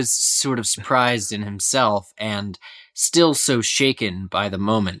 he was sort of surprised in himself and still so shaken by the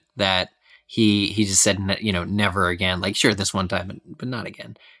moment that he just said, never again. Like, sure, this one time, but not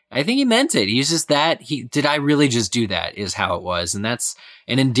again. I think he meant it. He's just did I really just do that is how it was. And that's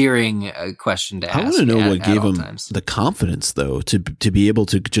an endearing question to ask. I want to know what gave him the confidence, though, to be able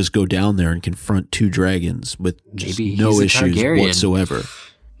to just go down there and confront 2 dragons with just no issues whatsoever.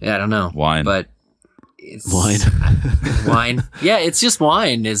 Yeah, I don't know. Wine. But it's wine. Wine. Yeah, it's just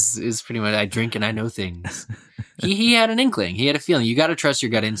wine is pretty much, I drink and I know things. He had an inkling. He had a feeling. You got to trust your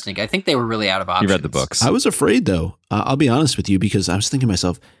gut instinct. I think they were really out of options. You read the books. I was afraid, though. I'll be honest with you, because I was thinking to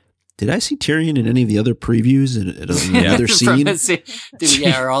myself, did I see Tyrion in any of the other previews in another scene?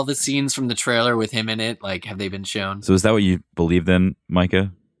 Are all the scenes from the trailer with him in it, like, have they been shown? So is that what you believe then,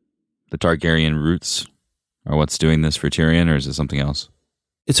 Micah? The Targaryen roots are what's doing this for Tyrion, or is it something else?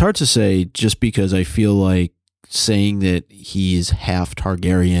 It's hard to say, just because I feel like saying that he's half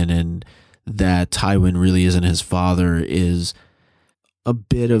Targaryen and that Tywin really isn't his father is a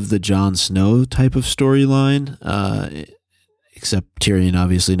bit of the Jon Snow type of storyline, except Tyrion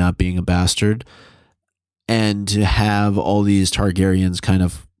obviously not being a bastard. And to have all these Targaryens kind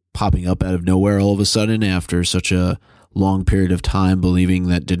of popping up out of nowhere all of a sudden after such a long period of time, believing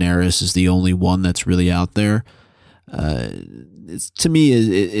that Daenerys is the only one that's really out there, to me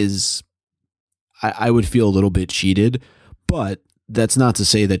is I would feel a little bit cheated. But that's not to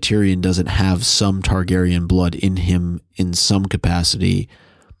say that Tyrion doesn't have some Targaryen blood in him in some capacity,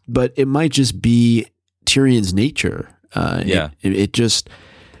 but it might just be Tyrion's nature. It just,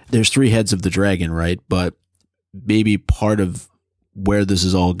 there's three heads of the dragon, right? But maybe part of where this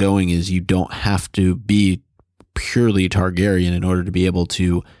is all going is you don't have to be purely Targaryen in order to be able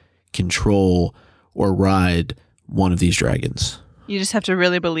to control or ride one of these dragons. You just have to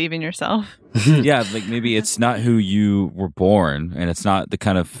really believe in yourself. Yeah, like maybe it's not who you were born, and it's not the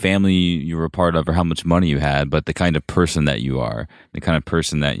kind of family you were a part of or how much money you had, but the kind of person that you are, the kind of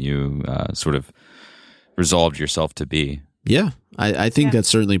person that you sort of resolved yourself to be. Yeah, I think that's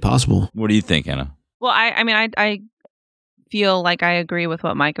certainly possible. What do you think, Anna? Well, I feel like I agree with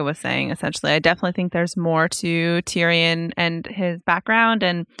what Micah was saying, essentially. I definitely think there's more to Tyrion and his background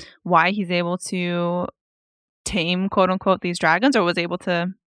and why he's able to tame, quote unquote, these dragons, or was able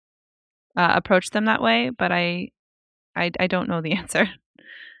to approach them that way. But I don't know the answer.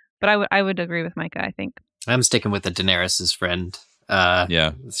 But I would agree with Micah, I think. I'm sticking with the Daenerys' friend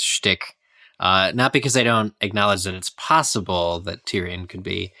shtick. Not because I don't acknowledge that it's possible that Tyrion could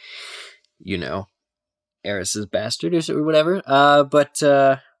be, Aerys's bastard or whatever. But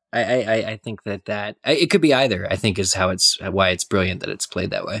I think that it could be either. I think is why it's brilliant that it's played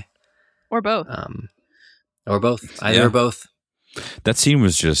that way, or both. Or both. Either or both. That scene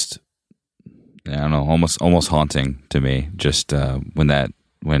was just, I don't know, almost haunting to me. Just when I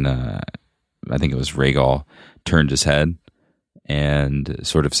think it was Rhaegal turned his head and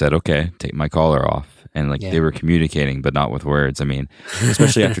sort of said, "Okay, take my collar off." And they were communicating, but not with words. I mean,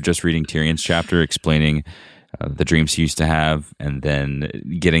 especially after just reading Tyrion's chapter explaining the dreams he used to have, and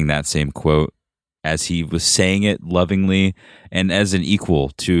then getting that same quote as he was saying it lovingly and as an equal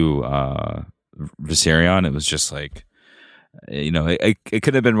to Viserion. It was just like, it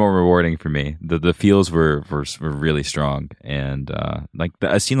could have been more rewarding for me. The feels were really strong, and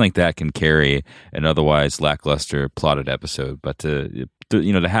a scene like that can carry an otherwise lackluster plotted episode. But to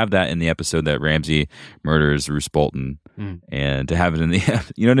have that in the episode that Ramsay murders Roose Bolton, and to have it in the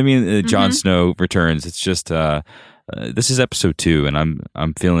you know what I mean, Jon Snow returns. It's just this is episode 2, and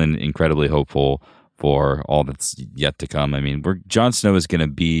I'm feeling incredibly hopeful for all that's yet to come. I mean, Jon Snow is going to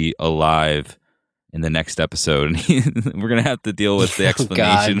be alive in the next episode, and we're gonna have to deal with the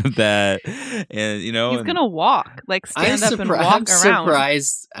explanation of that. And he's gonna walk, stand up and walk around.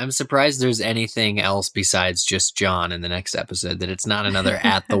 I'm surprised there's anything else besides just Jon in the next episode. That it's not another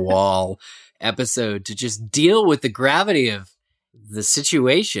at the wall episode to just deal with the gravity of the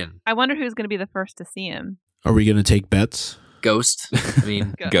situation. I wonder who's gonna be the first to see him. Are we gonna take bets? Ghost. I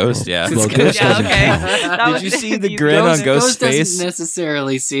mean, Ghost. Yeah. Well, Ghost doesn't count. Did you see the grin on Ghost's face? Ghost doesn't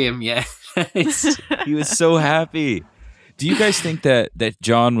necessarily see him yet. He was so happy. Do you guys think that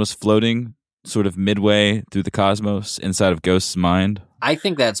Jon was floating sort of midway through the cosmos inside of Ghost's mind? I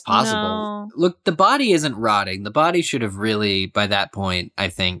think that's possible. No. Look, the body isn't rotting. The body should have really, by that point, I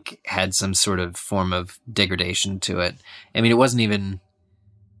think, had some sort of form of degradation to it. I mean, it wasn't even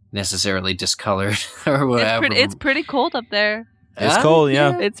necessarily discolored or whatever. It's pretty cold up there. It's cold,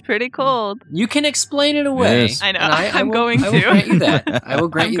 yeah. It's pretty cold. You can explain it away. Yes. I know. I will grant you that. I will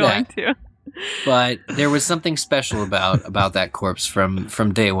grant you that. I'm going to. But there was something special about that corpse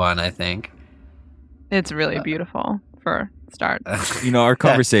from day one, I think. It's really beautiful for start. Our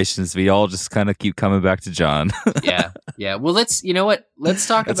conversations, we all just kind of keep coming back to Jon. Yeah. Well, let's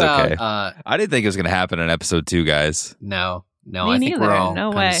talk That's about... okay. I didn't think it was going to happen in episode 2, guys. No, Me I think neither. we're all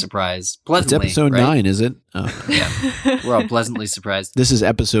No kind way. of surprised. It's Pleasantly, episode right? 9, is it? Oh. Yeah, we're all pleasantly surprised. This is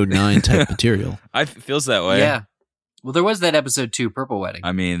episode 9 type material. It feels that way. Yeah. Well, there was that episode 2, Purple Wedding.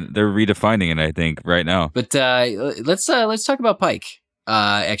 I mean, they're redefining it, I think, right now. But let's talk about Pike.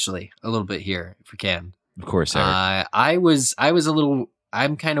 Actually, a little bit here, if we can. Of course, Eric.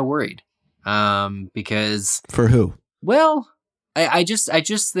 I'm kind of worried. Because For who? well, I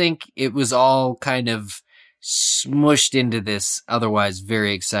just think it was all kind of smushed into this otherwise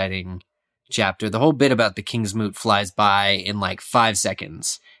very exciting chapter. The whole bit about the King's Moot flies by in 5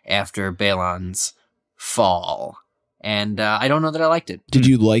 seconds after Balon's fall. And I don't know that I liked it. Did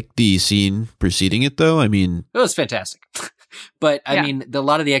you like the scene preceding it, though? I mean, It was fantastic. But I mean, a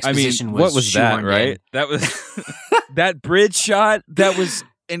lot of the exposition was what was that, shoehorned right? in. That was that bridge shot. That was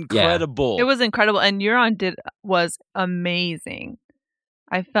incredible. It was incredible, and Euron was amazing.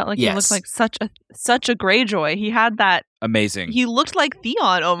 I felt like he looked like such a Greyjoy. He had that amazing. He looked like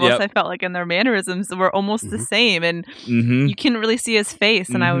Theon almost. Yep. I felt like, and their mannerisms were almost the same, and Mm-hmm. you couldn't really see his face.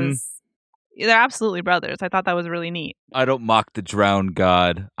 And they're absolutely brothers. I thought that was really neat. I don't mock the drowned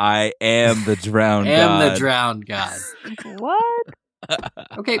god. I am the drowned god. And the drowned god. What?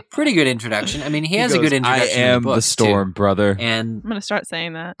 Okay, pretty good introduction. I mean, he has a goes, good introduction. I am in the, books, the storm, too. brother. And I'm gonna start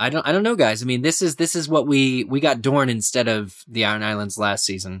saying that. I don't know, guys. I mean, this is what we got Dorne instead of the Iron Islands last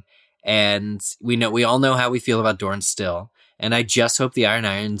season, and we all know how we feel about Dorne still. And I just hope the Iron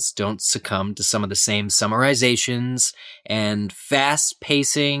Islands don't succumb to some of the same summarizations and fast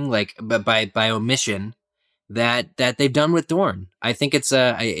pacing, like by omission, that they've done with Dorne. I think I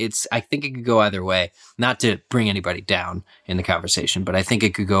think it could go either way. Not to bring anybody down in the conversation, but I think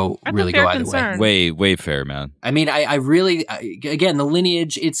it could go really go either concern. way. Way fair, man. I mean, I really, again, the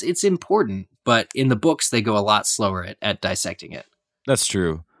lineage, it's important, but in the books, they go a lot slower at dissecting it. That's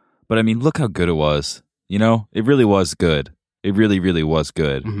true. But I mean, look how good it was. You know, it really was good. It really, really was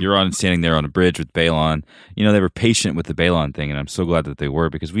good. Mm-hmm. Euron standing there on a bridge with Balon. You know, they were patient with the Balon thing, and I'm so glad that they were,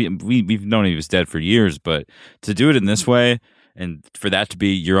 because we've known he was dead for years, but to do it in this way, and for that to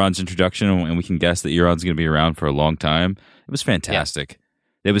be Euron's introduction, and we can guess that Euron's going to be around for a long time, it was fantastic.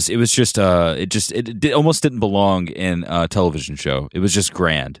 Yeah. It was just it almost didn't belong in a television show. It was just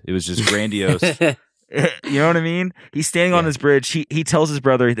grand. It was just grandiose. You know what I mean? He's standing on this bridge. He tells his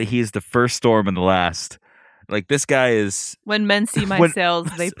brother that he is the first storm and the last. Like, this guy is... When men see my sails,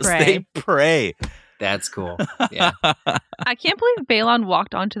 they pray. They pray. That's cool. Yeah. I can't believe Balon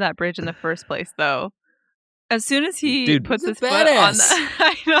walked onto that bridge in the first place, though. As soon as he puts his foot on badass.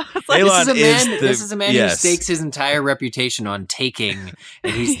 I know. It's like, This is a man who stakes his entire reputation on taking,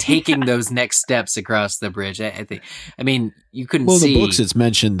 and he's taking those next steps across the bridge. I think. I mean, you couldn't see. Well, in the books, it's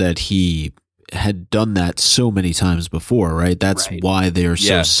mentioned that he had done that so many times before, right? That's why they're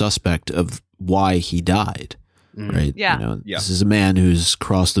so suspect of why he died. Right. Yeah. You know, this is a man who's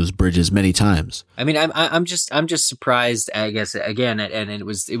crossed those bridges many times. I mean, I'm just surprised. I guess again, and it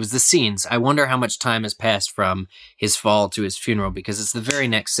was the scenes. I wonder how much time has passed from his fall to his funeral, because it's the very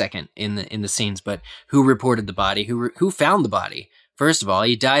next second in the scenes. But who reported the body? Who found the body? First of all,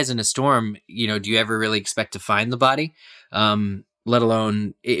 he dies in a storm. You know, do you ever really expect to find the body? Let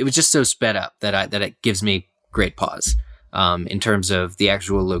alone, it was just so sped up that it gives me great pause. In terms of the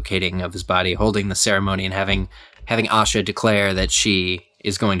actual locating of his body, holding the ceremony, and having Asha declare that she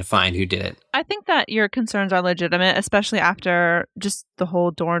is going to find who did it. I think that your concerns are legitimate, especially after just the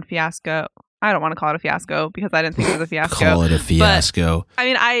whole Dorne fiasco. I don't want to call it a fiasco because I didn't think it was a fiasco. Call it a fiasco.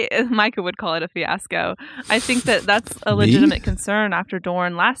 But, I mean, Micah would call it a fiasco. I think that that's a legitimate concern after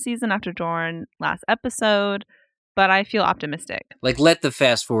Dorne last season, after Dorne last episode. But I feel optimistic. Like, let the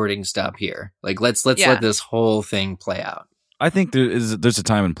fast forwarding stop here. Like, let's let this whole thing play out. I think there's a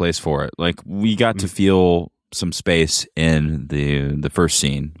time and place for it. Like, we got to feel some space in the first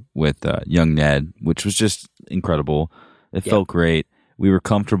scene with young Ned, which was just incredible. It felt great. We were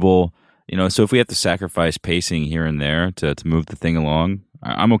comfortable. You know, so if we have to sacrifice pacing here and there to move the thing along,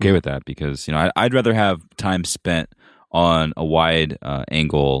 I'm okay with that, because, you know, I'd rather have time spent on a wide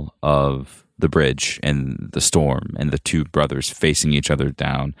angle of the bridge and the storm and the two brothers facing each other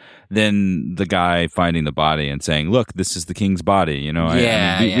down than the guy finding the body and saying, look, this is the king's body. You know,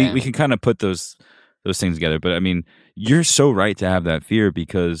 we can kind of put those things together. But I mean, you're so right to have that fear,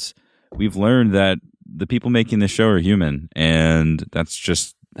 because we've learned that the people making this show are human, and that's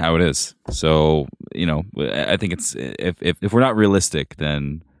just how it is. So, you know, I think it's, if we're not realistic,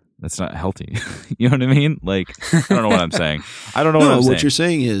 then that's not healthy. You know what I mean? Like, I don't know what I'm saying. I don't know what I'm saying. What you're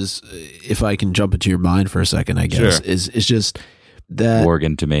saying is, if I can jump into your mind for a second, I guess, is just that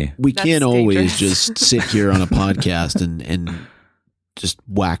Morgan to me. We can't always just sit here on a podcast and just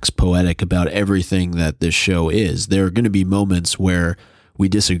wax poetic about everything that this show is. There are going to be moments where we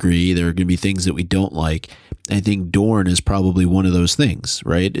disagree. There are going to be things that we don't like. I think Dorne is probably one of those things,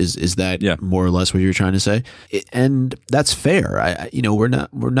 right? Is that more or less what you're trying to say? And that's fair.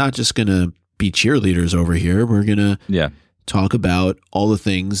 We're not just going to be cheerleaders over here. We're going to talk about all the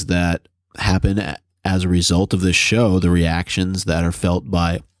things that happen as a result of this show, the reactions that are felt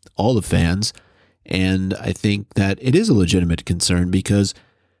by all the fans. And I think that it is a legitimate concern, because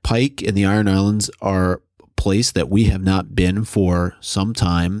Pike and the Iron Islands are a place that we have not been for some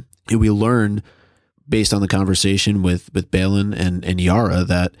time. And we learn, based on the conversation with Balon and Yara,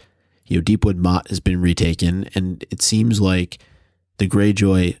 that, you know, Deepwood Mott has been retaken, and it seems like the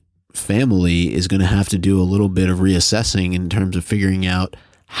Greyjoy family is going to have to do a little bit of reassessing in terms of figuring out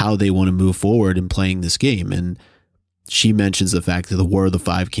how they want to move forward in playing this game. And she mentions the fact that the War of the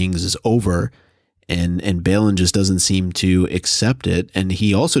Five Kings is over, and Balon just doesn't seem to accept it, and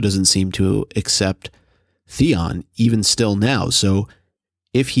he also doesn't seem to accept Theon even still now. So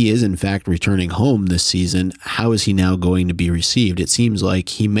if he is in fact returning home this season, how is he now going to be received? It seems like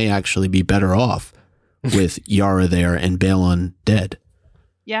he may actually be better off with Yara there and Balon dead.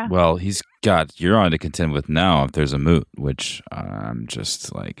 Yeah. Well, he's got Euron to contend with now if there's a moot, which I'm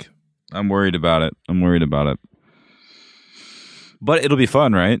just like, I'm worried about it. But it'll be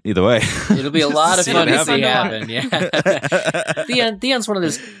fun, right? Either way. It'll be a lot of fun to happen. see happen. Yeah. Theon's one of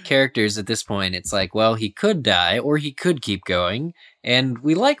those characters at this point. It's like, well, he could die or he could keep going. And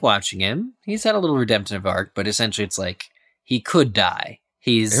we like watching him. He's had a little redemptive arc, but essentially it's like he could die.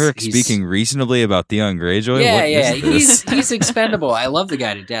 He's speaking reasonably about Theon Greyjoy. Yeah. He's expendable. I love the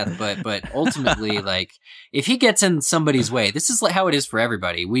guy to death, but ultimately, like, if he gets in somebody's way, this is like how it is for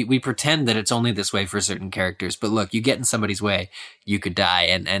everybody. We pretend that it's only this way for certain characters, but look, you get in somebody's way, you could die.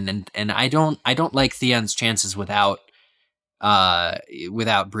 And I don't like Theon's chances without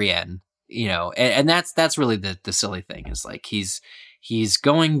Brienne, you know. And that's really the silly thing is like he's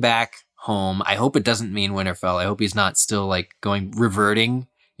going back home. I hope it doesn't mean Winterfell. I hope he's not still like reverting,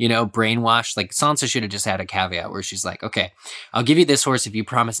 you know, brainwashed. Like Sansa should have just had a caveat where she's like, okay, I'll give you this horse if you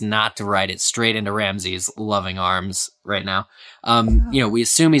promise not to ride it straight into Ramsay's loving arms right now. You know, we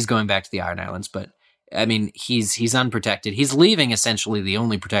assume he's going back to the Iron Islands, but I mean, he's unprotected. He's leaving essentially the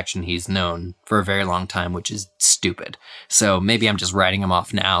only protection he's known for a very long time, which is stupid. So maybe I'm just writing him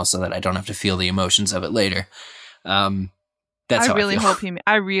off now so that I don't have to feel the emotions of it later. That's I really hope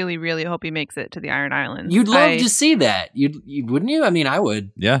he makes it to the Iron Islands. You'd love to see that. You wouldn't you? I mean, I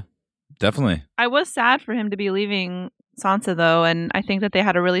would. Yeah, definitely. I was sad for him to be leaving Sansa though, and I think that they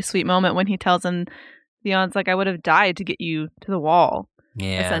had a really sweet moment when he tells him, Theon's like, I would have died to get you to the wall.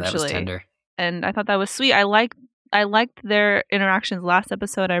 Yeah, essentially. That was tender. And I thought that was sweet. I liked their interactions last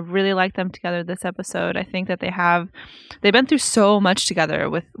episode. I really liked them together this episode. I think that they've been through so much together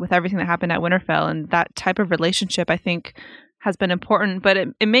with everything that happened at Winterfell, and that type of relationship I think has been important, but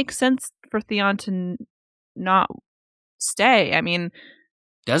it makes sense for Theon to not stay. I mean,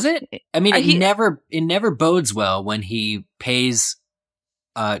 does it? I mean, it never bodes well when he pays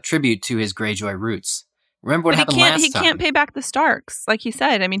tribute to his Greyjoy roots. Remember what happened last time? He can't pay back the Starks, like he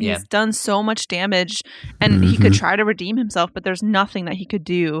said. I mean, he's done so much damage, and he could try to redeem himself, but there's nothing that he could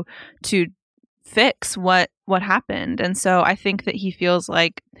do to fix what happened. And so I think that he feels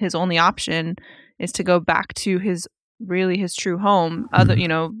like his only option is to go back to his true home. You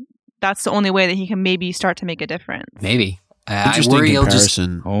know, that's the only way that he can maybe start to make a difference. Maybe. Interesting I worry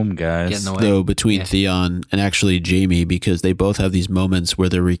comparison, home guys, though, between Theon and actually Jaime, because they both have these moments where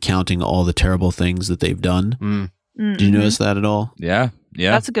they're recounting all the terrible things that they've done. Mm-hmm. Do you notice that at all? Yeah.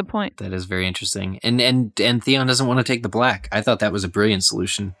 That's a good point. That is very interesting. And Theon doesn't want to take the black. I thought that was a brilliant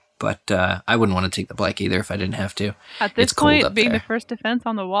solution. But I wouldn't want to take the black either if I didn't have to. At this point, being the first defense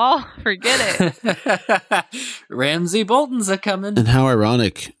on the wall, forget it. Ramsay Bolton's a coming. And how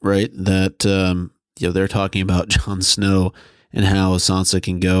ironic, right? That they're talking about Jon Snow and how Sansa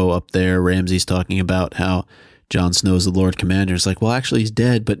can go up there. Ramsay's talking about how Jon Snow's the Lord Commander. It's like, well, actually, he's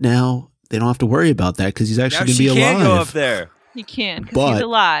dead, but now they don't have to worry about that because he's actually going to be alive. He can't go up there. He can because he's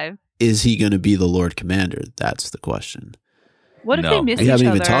alive. Is he going to be the Lord Commander? That's the question. What if they miss each other? We haven't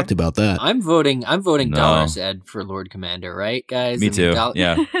even talked about that. I'm voting Dolorous Ed for Lord Commander, right, guys? Me too.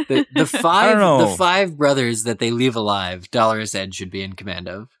 Yeah. The five brothers that they leave alive, Dolorous Ed should be in command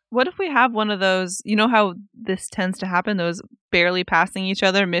of. What if we have one of those, you know how this tends to happen, those barely passing each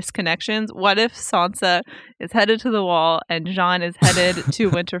other misconnections? What if Sansa is headed to the wall and Jon is headed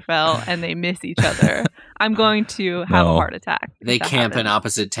to Winterfell and they miss each other? I'm going to have a heart attack. They camp in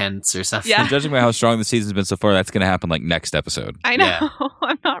opposite tents or something. Yeah. Judging by how strong the season's been so far, that's going to happen like next episode. I know. Yeah.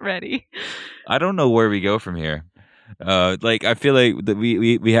 I'm not ready. I don't know where we go from here. I feel like that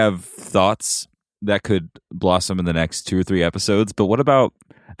we have thoughts that could blossom in the next 2 or 3 episodes, but what about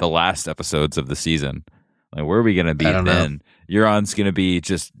the last episodes of the season? Like, where are we going to be then? Euron's going to be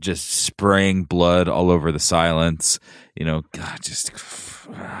just spraying blood all over the Silence. You know, God, just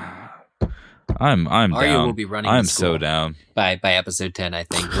I'm Arya down. Will be running. I'm so down by episode 10. I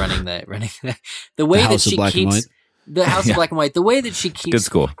think running the way that she keeps the House of Black and White. The way that she keeps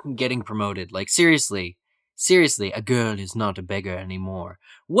getting promoted. Like seriously, a girl is not a beggar anymore.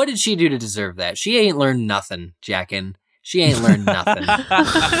 What did she do to deserve that? She ain't learned nothing, Jaqen. She ain't learned nothing.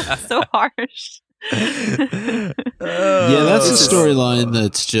 So harsh. Yeah, that's a storyline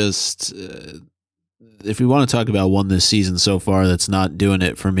that's just. If we want to talk about one this season so far that's not doing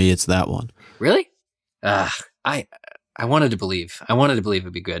it for me, it's that one. Really? I wanted to believe. I wanted to believe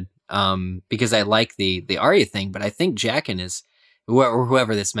it'd be good. Because I like the Arya thing, but I think Jaqen is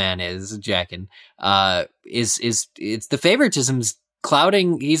whoever this man is, Jaqen, is it's the favoritism's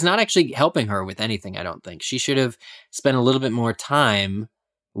clouding. He's not actually helping her with anything. I don't think she should have spent a little bit more time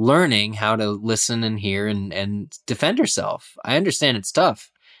learning how to listen and hear and defend herself. I understand it's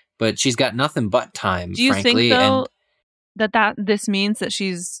tough, but she's got nothing but time. Do you frankly, think though? that this means that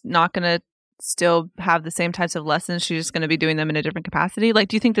she's not going to still have the same types of lessons? She's just going to be doing them in a different capacity? Like,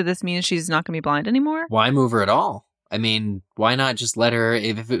 do you think that this means she's not going to be blind anymore? Why move her at all? I mean, why not just let her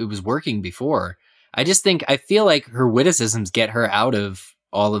if it was working before? I feel like her witticisms get her out of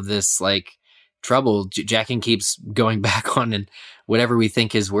all of this, like, trouble. Jaqen keeps going back on and whatever we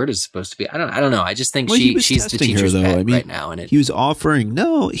think his word is supposed to be. I don't know. I just think she's the teacher's pet right now. And he was offering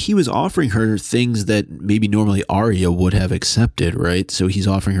her things that maybe normally Arya would have accepted, right? So he's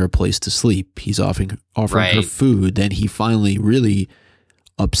offering her a place to sleep. He's offering her food. Then he finally really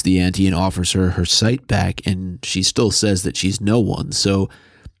ups the ante and offers her sight back, and she still says that she's no one. So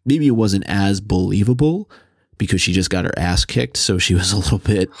maybe it wasn't as believable because she just got her ass kicked, so she was a little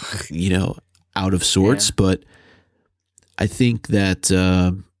bit, out of sorts. Yeah. But I think that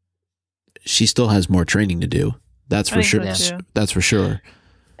she still has more training to do. That's for sure. That's for sure.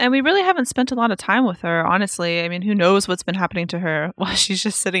 And we really haven't spent a lot of time with her, honestly. I mean, who knows what's been happening to her while she's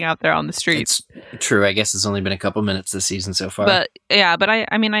just sitting out there on the streets. It's true. I guess it's only been a couple minutes this season so far. But I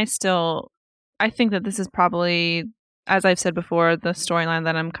think that this is probably, as I've said before, the storyline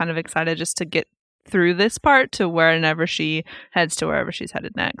that I'm kind of excited just to get through this part to wherever she heads to wherever she's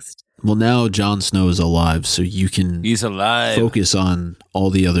headed next. Well, now Jon Snow is alive, so he's alive. Focus on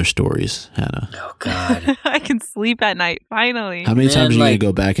all the other stories, Hannah. Oh, God. I can sleep at night, finally. How many times are you going to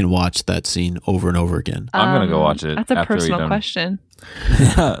go back and watch that scene over and over again? I'm going to go watch it. That's a personal question.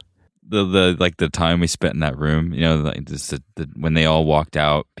 the time we spent in that room, when they all walked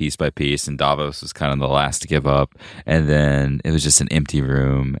out piece by piece, and Davos was kind of the last to give up, and then it was just an empty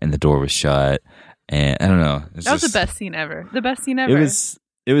room, and the door was shut, and I don't know. That was the best scene ever. The best scene ever.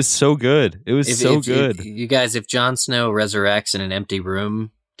 It was so good. It was good. You guys, if Jon Snow resurrects in an empty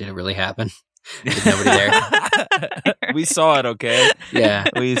room, did it really happen? There's nobody there. We saw it, okay? Yeah.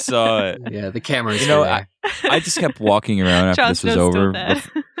 We saw it. Yeah, the cameras were there. I just kept walking around after this was over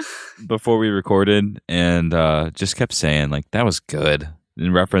before we recorded, and just kept saying, like, that was good.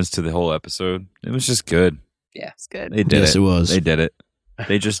 In reference to the whole episode. It was just good. Yeah. It's good. They did it. Yes, it was. They did it.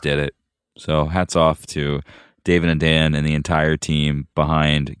 They just did it. So hats off to David and Dan and the entire team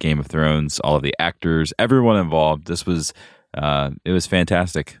behind Game of Thrones, all of the actors, everyone involved. This was, it was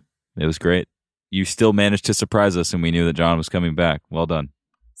fantastic. It was great. You still managed to surprise us, and we knew that Jon was coming back. Well done.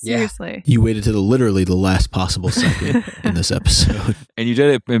 Seriously. You waited to literally the last possible second in this episode. And you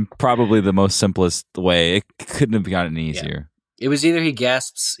did it in probably the most simplest way. It couldn't have gotten easier. Yeah. It was either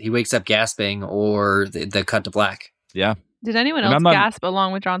he wakes up gasping, or the cut to black. Yeah. Did anyone else gasp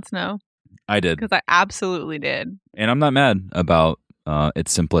along with Jon Snow? I did. Because I absolutely did. And I'm not mad about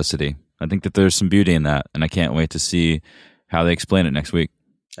its simplicity. I think that there's some beauty in that, and I can't wait to see how they explain it next week.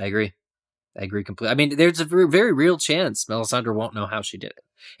 I agree completely. I mean, there's a very real chance Melisandre won't know how she did it.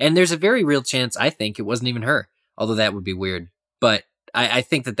 And there's a very real chance, I think, it wasn't even her, although that would be weird. But I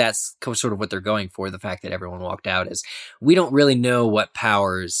think that's sort of what they're going for, the fact that everyone walked out, is we don't really know what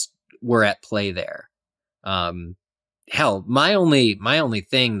powers were at play there. Hell, my only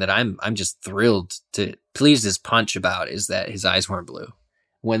thing that I'm just thrilled to pleased as punch about is that his eyes weren't blue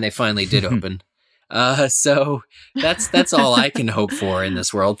when they finally did open. So that's all I can hope for in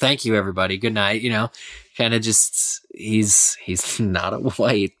this world. Thank you, everybody. Good night. Kind of just he's not a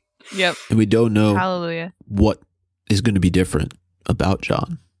white. Yep. And we don't know Hallelujah. What is going to be different about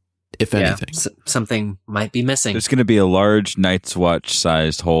Jon, if anything. Something might be missing. There's going to be a large Night's Watch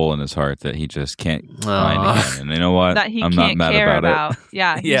sized hole in his heart that he just can't find again. And you know what? That he I'm can't not mad care about it.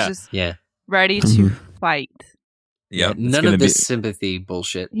 Yeah, he's just ready to Mhm. fight. Yeah, none of this sympathy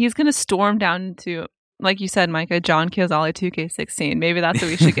bullshit. He's going to storm down to, like you said, Micah, John Chiozzaly 2K16. Maybe that's what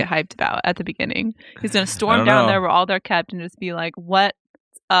we should get hyped about at the beginning. He's going to storm down there where all they're kept and just be like, "What's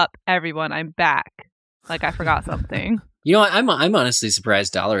up, everyone? I'm back. Like, I forgot something." I'm honestly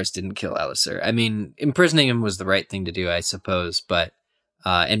surprised Dolorous didn't kill Alliser. I mean, imprisoning him was the right thing to do, I suppose, but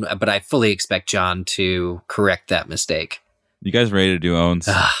I fully expect Jon to correct that mistake. You guys ready to do owns?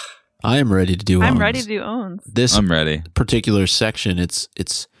 I am ready to do owns. I'm ready to do owns. I'm ready. Particular section,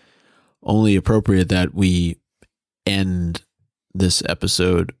 it's only appropriate that we end this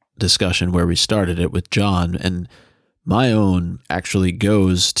episode discussion where we started it with Jon, and my own actually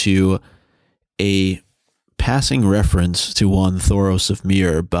goes to a passing reference to one Thoros of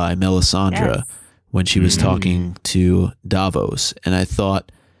Myr by Melisandre when she was talking to Davos, and I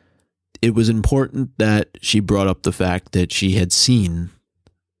thought it was important that she brought up the fact that she had seen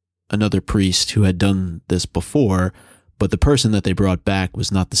another priest who had done this before, but the person that they brought back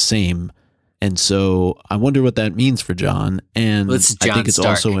was not the same. And so I wonder what that means for Jon. And I think it's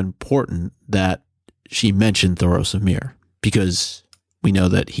also important that she mentioned Thoros of Myr, because we know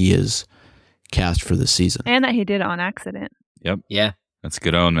that he is cast for this season. And that he did it on accident. Yeah. That's a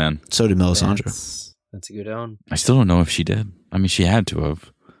good own, man. So did Melisandre. That's a good own. I still don't know if she did. I mean, she had to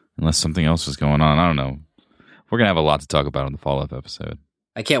have, unless something else was going on. I don't know. We're going to have a lot to talk about on the follow-up episode.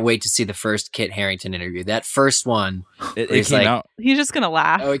 I can't wait to see the first Kit Harington interview. That first one. It He's came like- out. He's just going to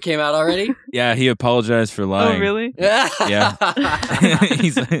laugh. Oh, it came out already? Yeah, he apologized for lying. Oh, really? Yeah.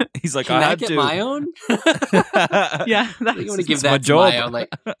 he's like, Can I I had get to. my own? Yeah. You want to give It's my that to job. my own? Like,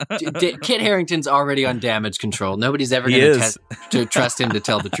 Kit Harington's already on damage control. Nobody's ever He going is. to trust him to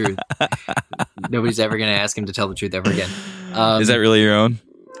tell the truth. Nobody's ever going to ask him to tell the truth ever again. Is that really your own?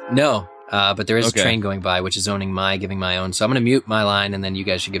 No, but there is Okay. a train going by, which is giving my own. So I'm going to mute my line, and then you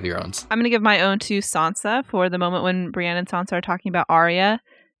guys should give your own. I'm going to give my own to Sansa for the moment when Brienne and Sansa are talking about Arya.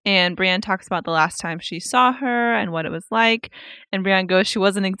 And Brienne talks about the last time she saw her and what it was like. And Brienne goes, she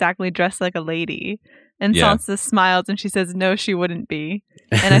wasn't exactly dressed like a lady. And Yeah. Sansa smiles and she says, no, she wouldn't be.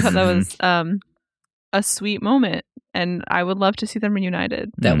 And I thought that was a sweet moment. And I would love to see them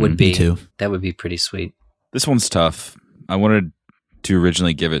reunited. That Mm, would Me be too. that would be pretty sweet. This one's tough. I wanted to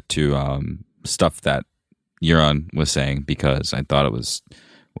originally give it to stuff that Euron was saying because I thought it was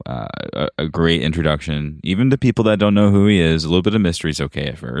a great introduction, even to people that don't know who he is. A little bit of mystery is okay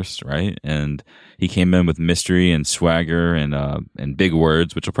at first, right? And he came in with mystery and swagger and big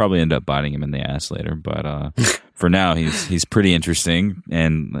words, which will probably end up biting him in the ass later. But for now, he's pretty interesting.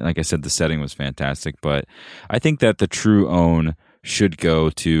 And like I said, the setting was fantastic. But I think that the true own should go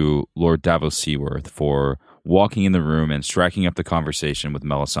to Lord Davos Seaworth for walking in the room and striking up the conversation with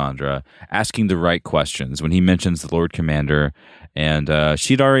Melisandre, asking the right questions. When he mentions the Lord Commander, and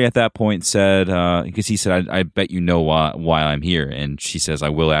she'd already at that point said, because he said, I bet you know why I'm here. And she says, I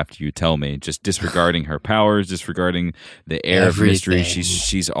will after you tell me, just disregarding her powers, disregarding the air of mystery Everything.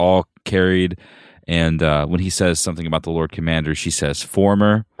 she's all carried. And when he says something about the Lord Commander, she says,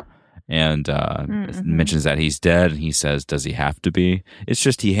 former. And mentions that he's dead, and he says, does he have to be? It's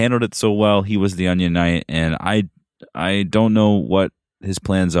just he handled it so well. He was the Onion Knight, and I don't know what his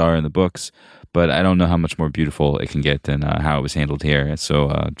plans are in the books, but I don't know how much more beautiful it can get than how it was handled here.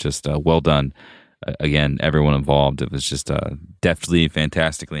 So just well done. Again, everyone involved. It was just deftly,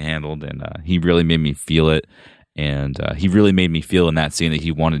 fantastically handled, and he really made me feel it. And he really made me feel in that scene that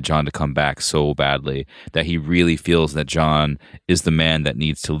he wanted Jon to come back so badly, that he really feels that Jon is the man that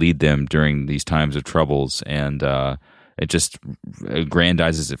needs to lead them during these times of troubles. And it just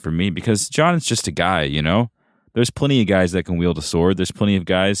aggrandizes it for me because Jon is just a guy, you know? There's plenty of guys that can wield a sword. There's plenty of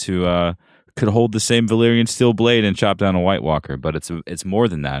guys who could hold the same Valyrian steel blade and chop down a White Walker. But it's more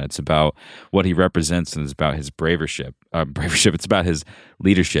than that. It's about what he represents, and it's about his bravership. It's about his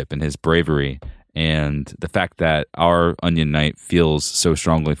leadership and his bravery. And the fact that our Onion Knight feels so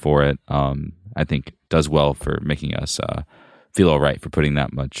strongly for it, I think does well for making us feel all right for putting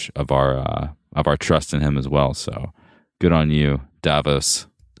that much of our trust in him as well. So good on you, Davos.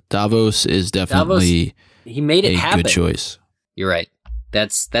 Davos is definitely He made it a happen. good choice. You're right.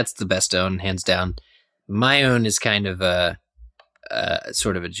 That's the best own, hands down. My own is kind of a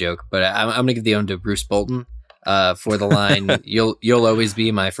sort of a joke, but I'm going to give the own to Bruce Bolton for the line, "You'll always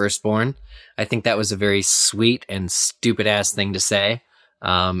be my firstborn." I think that was a very sweet and stupid ass thing to say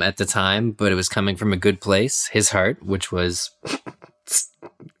at the time, but it was coming from a good place, his heart, which was,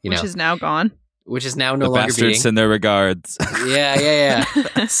 Which is now gone. which is now no The longer bastards being. send their regards. Yeah.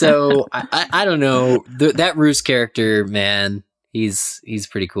 So I don't know that Roose character, man. He's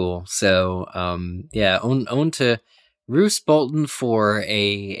pretty cool. So yeah, own to Roose Bolton for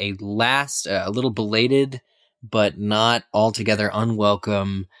a last a little belated but not altogether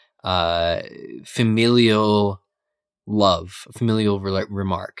unwelcome familial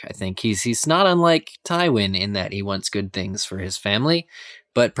remark. I think he's not unlike Tywin in that he wants good things for his family,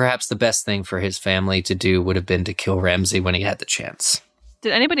 but perhaps the best thing for his family to do would have been to kill Ramsay when he had the chance.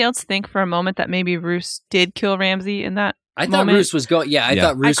 Did anybody else think for a moment that maybe Roose did kill Ramsay in that I thought moment? Roose was going. Yeah, I Yeah.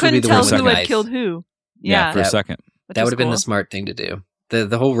 thought I Roose would be couldn't the tell one with who the had knife. killed who. Yeah, for a that- second. which That is would have been cool. the smart thing to do.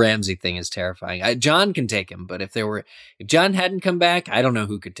 The whole Ramsay thing is terrifying. John can take him, but if John hadn't come back, I don't know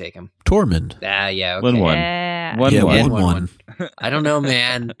who could take him. Tormund. Yeah, okay. Win one. Yeah. One Yeah, one. 1-1. I don't know,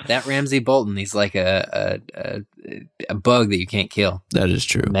 man. That Ramsay Bolton, he's like a bug that you can't kill. That is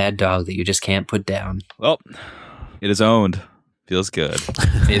true. A mad dog that you just can't put down. Well, it is owned. Feels good.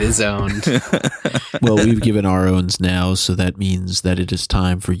 It is owned. Well, we've given our owns now, so that means that it is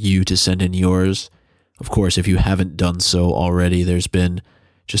time for you to send in yours. Of course, if you haven't done so already, there's been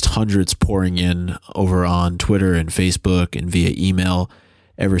just hundreds pouring in over on Twitter and Facebook and via email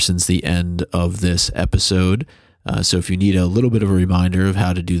ever since the end of this episode. So if you need a little bit of a reminder of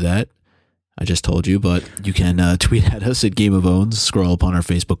how to do that, I just told you, but you can tweet at us at Game of Owns, scroll up on our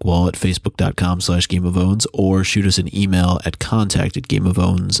Facebook wall at facebook.com/Game of Owns, or shoot us an email at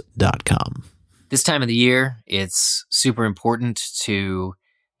contact@gameofowns.com. This time of the year, it's super important to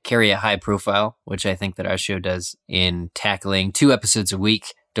carry a high profile, which I think that our show does in tackling 2 episodes a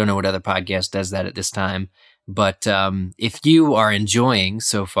week. Don't know what other podcast does that at this time. But if you are enjoying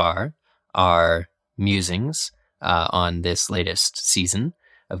so far our musings on this latest season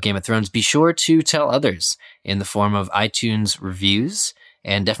of Game of Thrones, be sure to tell others in the form of iTunes reviews,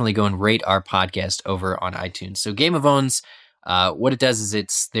 and definitely go and rate our podcast over on iTunes. So Game of Owns, what it does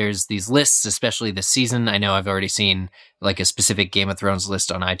is there's these lists, especially this season. I know I've already seen like a specific Game of Thrones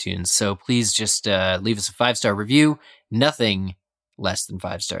list on iTunes. So please just leave us a 5-star review. Nothing less than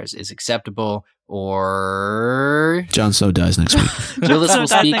 5 stars is acceptable, or Jon Snow dies next week. Willis will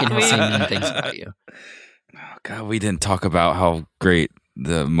speak and he'll say mean things about you. Oh, God, we didn't talk about how great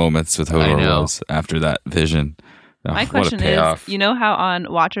the moments with Hodor was after that vision. Oh, My question is, you know how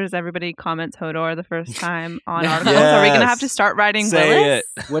on Watchers everybody comments Hodor the first time on articles? Yes. Are we going to have to start writing Willis?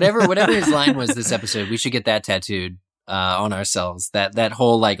 Whatever his line was this episode, we should get that tattooed on ourselves. That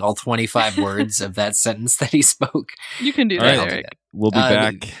whole like all 25 words of that sentence that he spoke. You can do All that, right. Eric. We'll be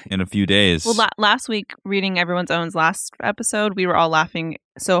back in a few days. Well, last week, reading Everyone's Own's last episode, we were all laughing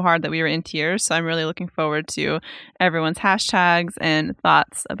so hard that we were in tears. So I'm really looking forward to everyone's hashtags and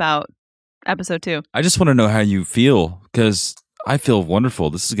thoughts about episode 2. I just want to know how you feel, because I feel wonderful.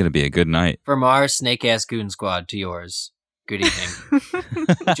 This is going to be a good night. From our snake-ass goon squad to yours, good evening.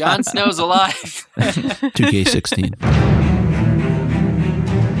 Jon Snow's alive. 2K16.